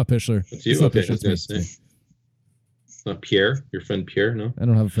 It's not Pichler. It's you? It's not Okay, Pichler. I was gonna say. It's not Pierre, your friend Pierre, no? I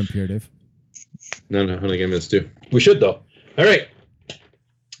don't have a friend Pierre, Dave. No, I think I missed too. We should, though. All right.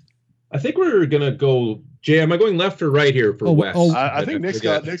 I think we're going to go... Jay, am I going left or right here for West? I think Nick's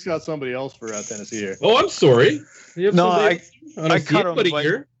got somebody else for Tennessee here. Oh, I'm sorry. You have No, somebody- I cut him, somebody but-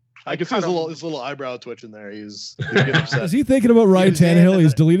 here. I can see his little eyebrow twitching there. He's getting upset. Is he thinking about Ryan He's in, Tannehill? and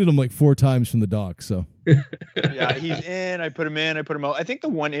He's deleted him like 4 times from the doc. So Yeah, he's in. I put him in. I put him out. I think the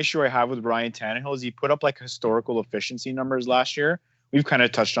one issue I have with Ryan Tannehill is he put up like historical efficiency numbers last year. We've kind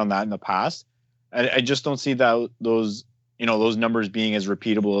of touched on that in the past. I just don't see those numbers being as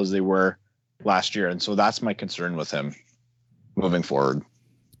repeatable as they were last year, and so that's my concern with him moving forward.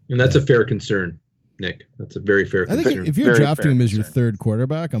 And that's a fair concern, Nick. That's a very fair I concern. think if you're Very drafting fair him as your concern. third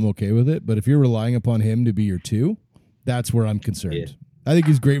quarterback, I'm okay with it. But if you're relying upon him to be your 2, that's where I'm concerned. Yeah. I think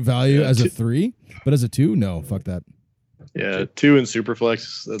he's great value Yeah, as a two- 3, but as a 2, no, fuck that. Yeah, 2 in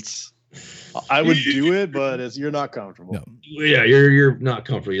Superflex. That's I would do it, but you're not comfortable. No. Yeah, you're not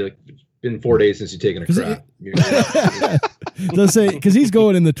comfortable. You're like, it's been 4 days since you've taken a 'Cause crap. Let's say because he's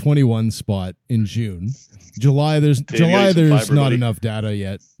going in the 21 spot in June. July, you there's gotta get some fiber, not buddy. enough data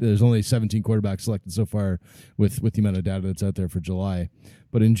yet. There's only 17 quarterbacks selected so far with the amount of data that's out there for July.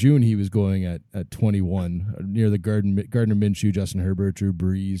 But in June, he was going at 21 near the Gardner Minshew, Justin Herbert, Drew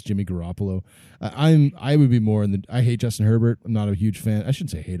Brees, Jimmy Garoppolo. I would be more in the. I hate Justin Herbert. I'm not a huge fan. I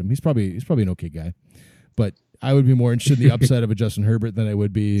shouldn't say hate him. He's probably an okay guy, but I would be more interested in the upside of a Justin Herbert than I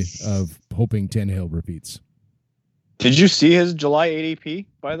would be of hoping Tannehill repeats. Did you see his July ADP,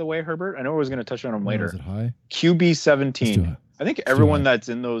 by the way, Herbert? I know I was going to touch on him Is later. it high? QB It's too 17. high. I think too everyone high. that's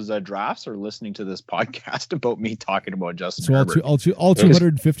in those drafts are listening to this podcast about me talking about Justin So Herbert. all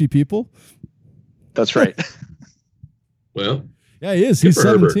 250 people. That's right. Well, Yeah, he is. Good He's for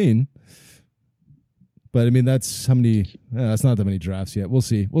Herbert. 17. But I mean, that's how many? That's not that many drafts yet. We'll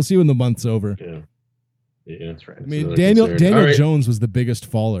see. We'll see when the month's over. yeah, that's right. I mean, Daniel Jones was the biggest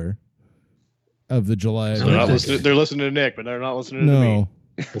faller of the July. They're listening to Nick, but they're not listening to me. No,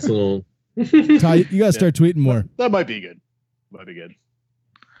 That's a little... Ty, you gotta start tweeting more. That might be good. Might be good.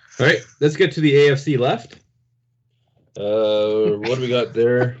 All right, let's get to the AFC left. What do we got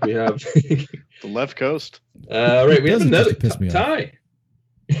there? We have The left coast. right. We have Doesn't another just piss me off. Ty.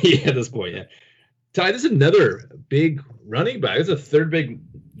 Yeah, at this point, yeah. Ty, this is another big running back. This is a third big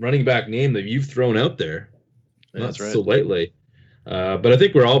running back name that you've thrown out there. Yeah, Not that's right. so lightly. But I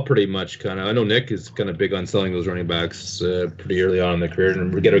think we're all pretty much kind of. I know Nick is kind of big on selling those running backs pretty early on in their career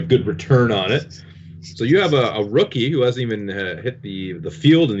and we get a good return on it. So you have a rookie who hasn't even hit the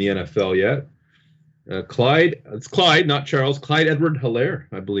field in the NFL yet. Clyde, it's Clyde, not Charles. Clyde Edward-Helaire,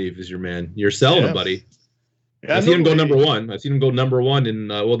 I believe, is your man. You're selling him, buddy. Yeah, I've seen him go normally- number 1. I've seen him go number 1 in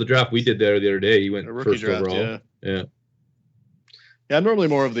the draft we did there the other day. He went A rookie first draft, overall. Yeah. Yeah, I'm normally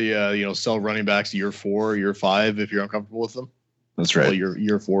more of the sell running backs year 4, year 5 if you're uncomfortable with them. That's Well, right.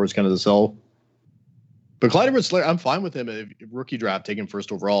 year 4 is kind of the sell. But Clyde Edwards-Helaire, I'm fine with him. If rookie draft, take him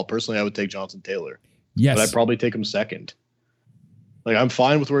first overall. Personally, I would take Jonathan Taylor, but Yes, I'd probably take him second. Like I'm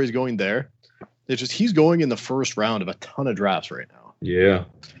fine with where he's going there. It's just he's going in the first round of a ton of drafts right now. Yeah.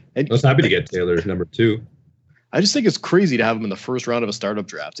 And I was happy to get Taylor number 2. I just think it's crazy to have him in the first round of a startup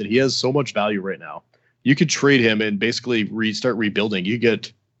draft, and he has so much value right now. You could trade him and basically start rebuilding. You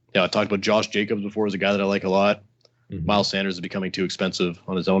get, I talked about Josh Jacobs before as a guy that I like a lot. Mhm. Miles Sanders is becoming too expensive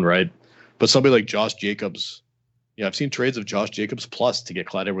on his own right, but somebody like Josh Jacobs, I've seen trades of Josh Jacobs plus to get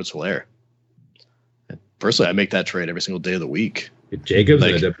Clyde Edwards-Helaire. And personally, I make that trade every single day of the week. Get Jacobs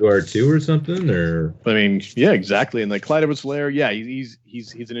Like- in a WR2 or something, or I mean, yeah, exactly. And like Clyde Edwards-Helaire, yeah, he's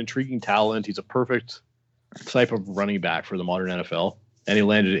an intriguing talent. He's a perfect type of running back for the modern NFL, and he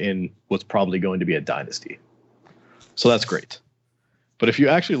landed in what's probably going to be a dynasty. So that's great. But if you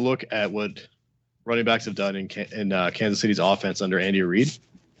actually look at what running backs have done in Kansas City's offense under Andy Reid.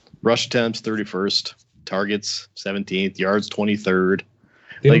 Rush attempts 31st, targets 17th, yards 23rd.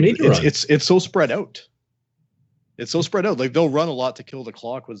 They don't Like need to run. it's so spread out. It's so spread out. Like they'll run a lot to kill the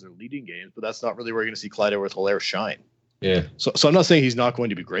clock was their leading games, but that's not really where you're going to see Clyde Edwards-Helaire shine. Yeah. So I'm not saying he's not going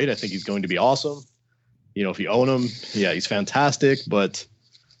to be great. I think he's going to be awesome. You know, if you own him, yeah, he's fantastic. But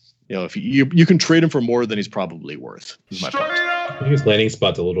you know, if you can trade him for more than he's probably worth. Is my point. I think his landing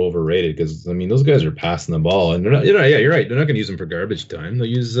spot's a little overrated because I mean those guys are passing the ball and they're not. Yeah, you're right. They're not going to use him for garbage time. They'll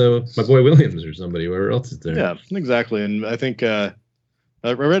use my boy Williams or somebody. Whoever else is there. Yeah, exactly. And I think I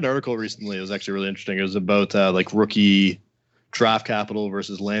read an article recently. It was actually really interesting. It was about like rookie draft capital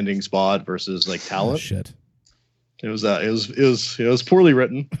versus landing spot versus like Oh, talent. shit. It was poorly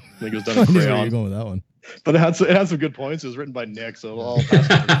written. I think it was done I in knew where you're crayon, going with that one. but it had some good points. It was written by Nick, so I'll pass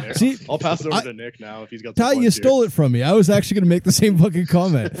it over to Nick. See, I'll pass it over to Nick now if he's got. Some Ty, you points here. stole it from me. I was actually going to make the same fucking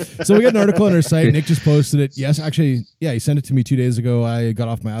comment. So we got an article on our site. Nick just posted it. Yes, actually, yeah, he sent it to me 2 days ago. I got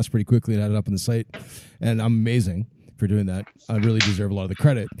off my ass pretty quickly and had it up on the site, and I'm amazing for doing that. I really deserve a lot of the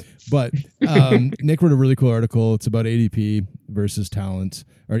credit. But Nick wrote a really cool article. It's about ADP versus talent,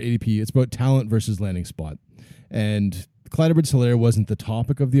 or ADP. It's about talent versus landing spot. And Clyde Edwards-Helaire wasn't the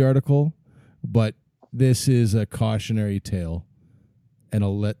topic of the article, but this is a cautionary tale, and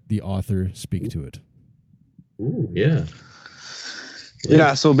I'll let the author speak to it. Ooh, yeah.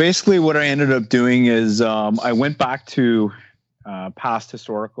 Yeah, so basically what I ended up doing is I went back to past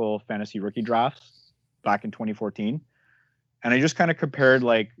historical fantasy rookie drafts back in 2014, and I just kind of compared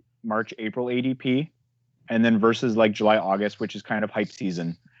like March, April ADP, and then versus like July, August, which is kind of hype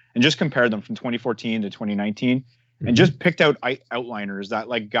season, and just compared them from 2014 to 2019, and just picked out outliners that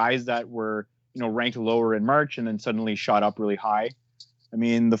like guys that were, you know, ranked lower in March and then suddenly shot up really high. I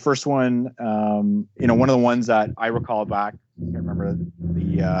mean, the first one, you know, one of the ones that I recall back, I remember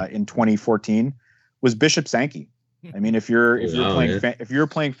in 2014 was Bishop Sankey. I mean, if you're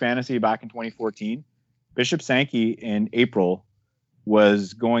playing fantasy back in 2014, Bishop Sankey in April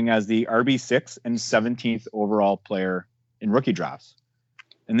was going as the RB6 and 17th overall player in rookie drafts.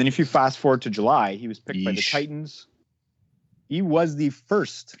 And then if you fast forward to July, he was picked by the Titans. He was the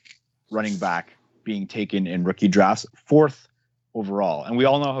first running back being taken in rookie drafts, 4th overall. And we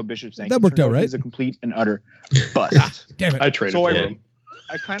all know how Bishop Sankey That worked out, right? He's a complete and utter bust. Damn it. I traded for him.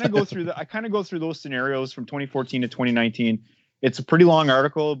 I kind of go through those scenarios from 2014 to 2019. It's a pretty long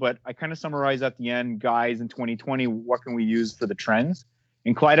article, but I kind of summarize at the end, guys, in 2020, what can we use for the trends?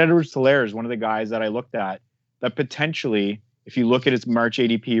 And Clyde Edwards-Helaire is one of the guys that I looked at that potentially, if you look at his March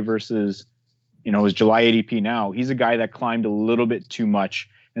ADP versus, you know, his July ADP now, he's a guy that climbed a little bit too much.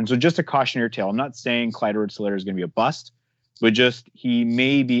 And so just a cautionary tale. I'm not saying Clyde Edwards-Helaire is going to be a bust, but just he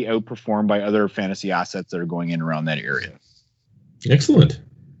may be outperformed by other fantasy assets that are going in around that area. Excellent.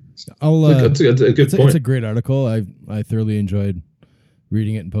 That's a good point. It's a great article. I thoroughly enjoyed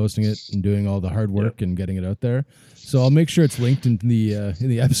reading it and posting it and doing all the hard work and getting it out there. So I'll make sure it's linked in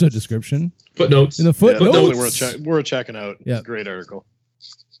the episode description. Footnotes. In the footnotes. Definitely worth checking out. Yeah. It's a great article.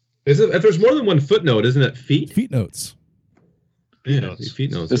 Is it, if there's more than one footnote, isn't it feet? Feet notes. Yeah, notes.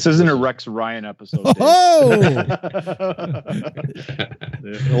 feet notes. This isn't a Rex Ryan episode. Oh!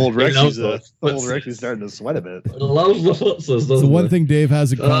 Old Rexy's Old Rexy's starting to sweat a bit. Loves the foot, says It's the one thing Dave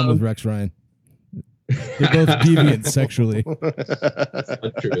has in common with Rex Ryan. They're both deviant sexually.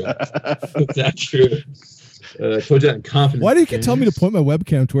 That's true. I told you that in confidence. Why do you keep telling me to point my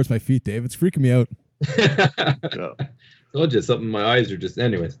webcam towards my feet, Dave? It's freaking me out. Told you something. My eyes are just.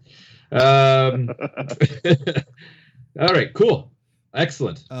 Anyways. All right. Cool.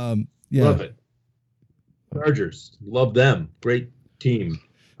 Excellent. Yeah. Love it. Chargers. Love them. Great team.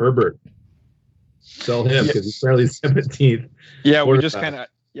 Herbert. Sell him because he's barely 17th. Yeah, we just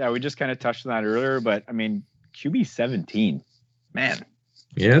kind of touched on that earlier, but I mean, QB 17, man.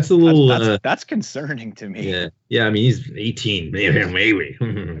 Yeah, it's a little. That's concerning to me. Yeah. I mean, he's 18, maybe. I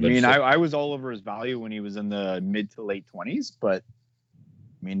mean, I was all over his value when he was in the mid to late 20s, but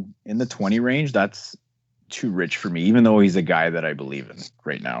I mean, in the 20 range, that's too rich for me. Even though he's a guy that I believe in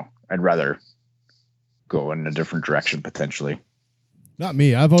right now, I'd rather go in a different direction potentially. Not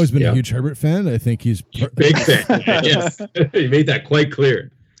me. I've always been a huge Herbert fan. I think he's big fan. Yes, he made that quite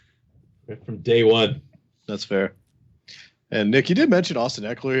clear from day one. That's fair. And Nick, you did mention Austin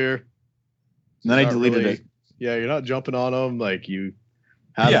Eckler here. And then I deleted it. Yeah, you're not jumping on him like you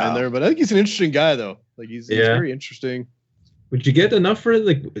have him in there, but I think he's an interesting guy though. Like he's very interesting. Would you get enough for it?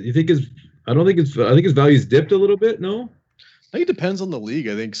 Like, you think I think his value's dipped a little bit. No, I think it depends on the league.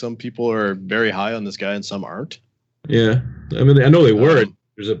 I think some people are very high on this guy and some aren't. Yeah, I mean, I know they were.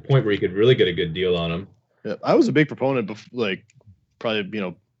 There's a point where you could really get a good deal on him. Yeah, I was a big proponent,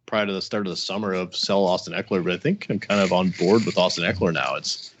 prior to the start of the summer of sell Austin Eckler, but I think I'm kind of on board with Austin Eckler now.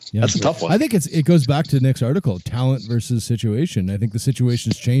 That's a tough one. I think it goes back to Nick's article, talent versus situation. I think the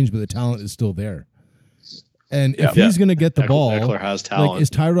situation's changed, but the talent is still there. And if he's going to get the ball, Eckler has talent. like, is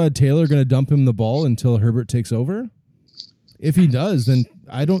Tyrod Taylor going to dump him the ball until Herbert takes over? If he does, then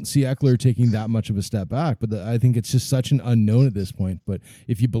I don't see Eckler taking that much of a step back. But I think it's just such an unknown at this point. But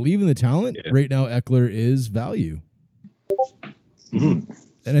if you believe in the talent, right now Eckler is value. Mm-hmm.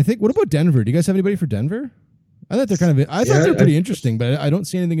 And I think, what about Denver? Do you guys have anybody for Denver? I thought they're pretty interesting, but I don't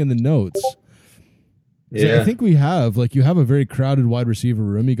see anything in the notes. Yeah, so I think we have you have a very crowded wide receiver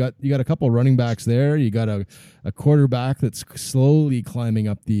room. You got a couple running backs there. You got a quarterback that's slowly climbing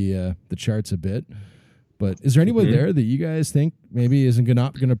up the charts a bit. But is there anyone there that you guys think maybe isn't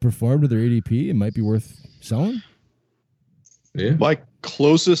not going to perform to their ADP and might be worth selling? Yeah, my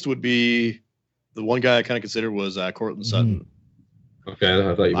closest would be the one guy I kind of considered was Cortland Sutton. Okay,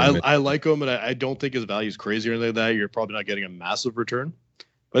 I thought you. I like him, and I don't think his value is crazy or anything like that. You're probably not getting a massive return,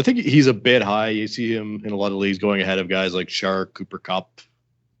 but I think he's a bit high. You see him in a lot of leagues going ahead of guys like Shark, Cooper Kupp,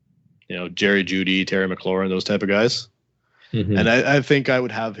 Jerry Jeudy, Terry McLaurin, those type of guys. Mm-hmm. And I think I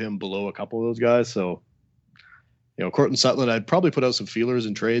would have him below a couple of those guys. So, Cortland Sutton, I'd probably put out some feelers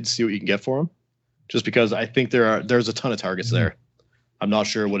and trades, see what you can get for him, just because I think there's a ton of targets there. I'm not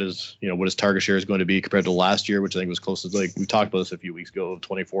sure what his target share is going to be compared to last year, which I think was close to, like we talked about this a few weeks ago,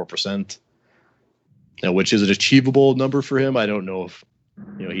 24%. Which is an achievable number for him. I don't know if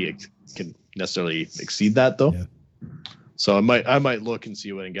he can necessarily exceed that though. Yeah. So I might look and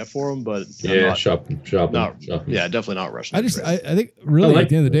see what I can get for him, but shop. Yeah, definitely not rushing. I think really at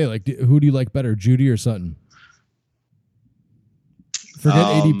the end of the day, who do you like better, Jeudy or Sutton? Forget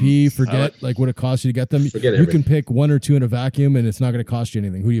ADP, forget what it costs you to get them. You can pick one or two in a vacuum, and it's not going to cost you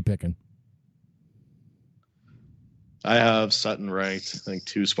anything. Who are you picking? I have Sutton ranked, I think,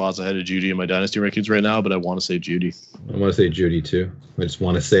 2 spots ahead of Jeudy in my Dynasty rankings right now, but I want to say Jeudy. I want to say Jeudy too. I just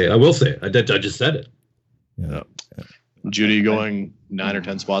want to say it. I will say it. I just said it. Yeah. Jeudy going 9 or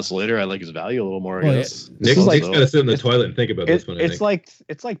 10 spots later, I like his value a little more. I guess. Nick's got to sit in the toilet and think about this one. It's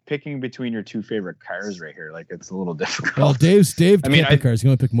like picking between your 2 favorite cars right here. Like, it's a little difficult. Well, Dave can't pick cars. He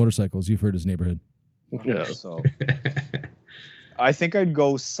only pick motorcycles. You've heard his neighborhood. Yeah. So I think I'd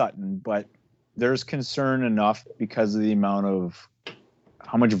go Sutton, but there's concern enough because of the amount of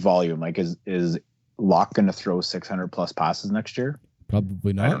how much volume. Like, is Locke going to throw 600 plus passes next year?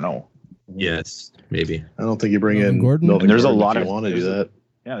 Probably not. I don't know. Yes, maybe. I don't think you bring in Gordon. There's a lot of want to do that.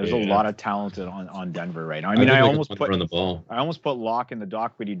 Yeah, there's a lot of talent on Denver right now. I mean, I almost put the ball. I almost put Locke in the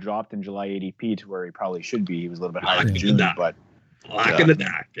dock, but he dropped in July ADP to where he probably should be. He was a little bit higher in June, but Lock in the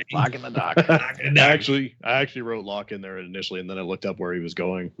dock. Lock in the dock. I actually wrote Locke in there initially, and then I looked up where he was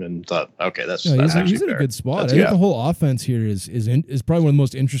going and thought, okay, he's in a good spot. I think the whole offense here is probably one of the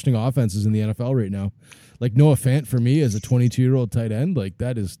most interesting offenses in the NFL right now. Like Noah Fant for me as a 22-year-old tight end, like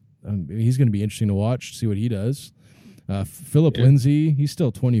that is. He's going to be interesting to watch, see what he does. Philip Lindsay, he's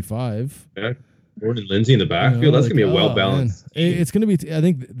still 25. Yeah. Gordon Lindsay in the backfield. That's going to be a well-balanced. It's going to be, I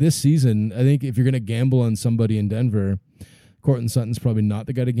think, this season, if you're going to gamble on somebody in Denver, Cortland Sutton's probably not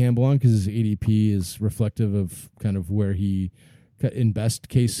the guy to gamble on because his ADP is reflective of kind of where he, in best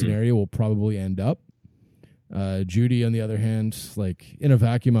case scenario, will probably end up. Jeudy, on the other hand, like in a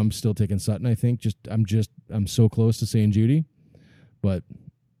vacuum, I'm still taking Sutton, I think. I'm so close to saying Jeudy, but...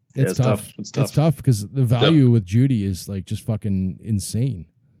 It's tough. It's tough because the value with Jeudy is like just fucking insane.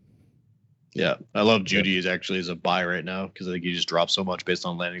 Yeah, I love Jeudy as a buy right now because I think he just dropped so much based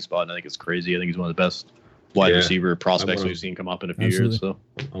on landing spot, and I think it's crazy. I think he's one of the best wide receiver prospects we've seen come up in a few years. So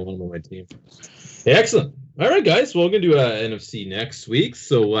I want him on my team. Yeah, excellent. All right, guys. Well, we're going to do NFC next week.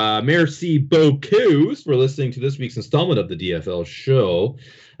 So merci beaucoup for listening to this week's installment of the DFL show.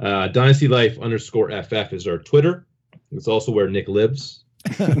 Dynasty Life _FF is our Twitter. It's also where Nick lives.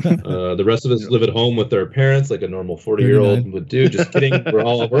 The rest of us live at home with our parents like a normal 40-year-old would do. Just kidding. We're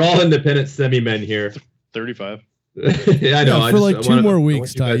all independent semi-men here. 35. Yeah, I know. For 2 more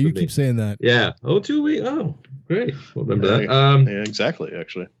weeks, Ty. You keep saying that. Yeah. 2 weeks. Oh, great. We'll remember that. Yeah, exactly,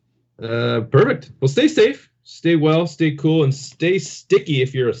 actually. Perfect. Well, stay safe, stay well, stay cool, and stay sticky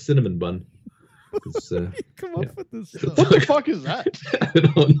if you're a cinnamon bun. Come up with this stuff. What the fuck is that? I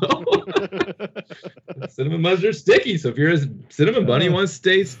don't know. Cinnamon buns are sticky, so if you're a cinnamon bun, you want to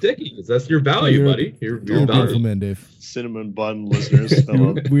stay sticky because that's your value, buddy. Your value, man, Dave. Cinnamon bun listeners,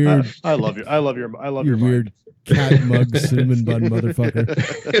 I love your weird cat mug cinnamon bun motherfucker.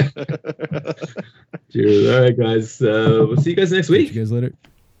 Cheers. All right, guys. We'll see you guys next week. See you guys later.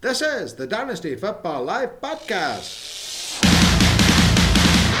 This is the Dynasty Football Live Podcast.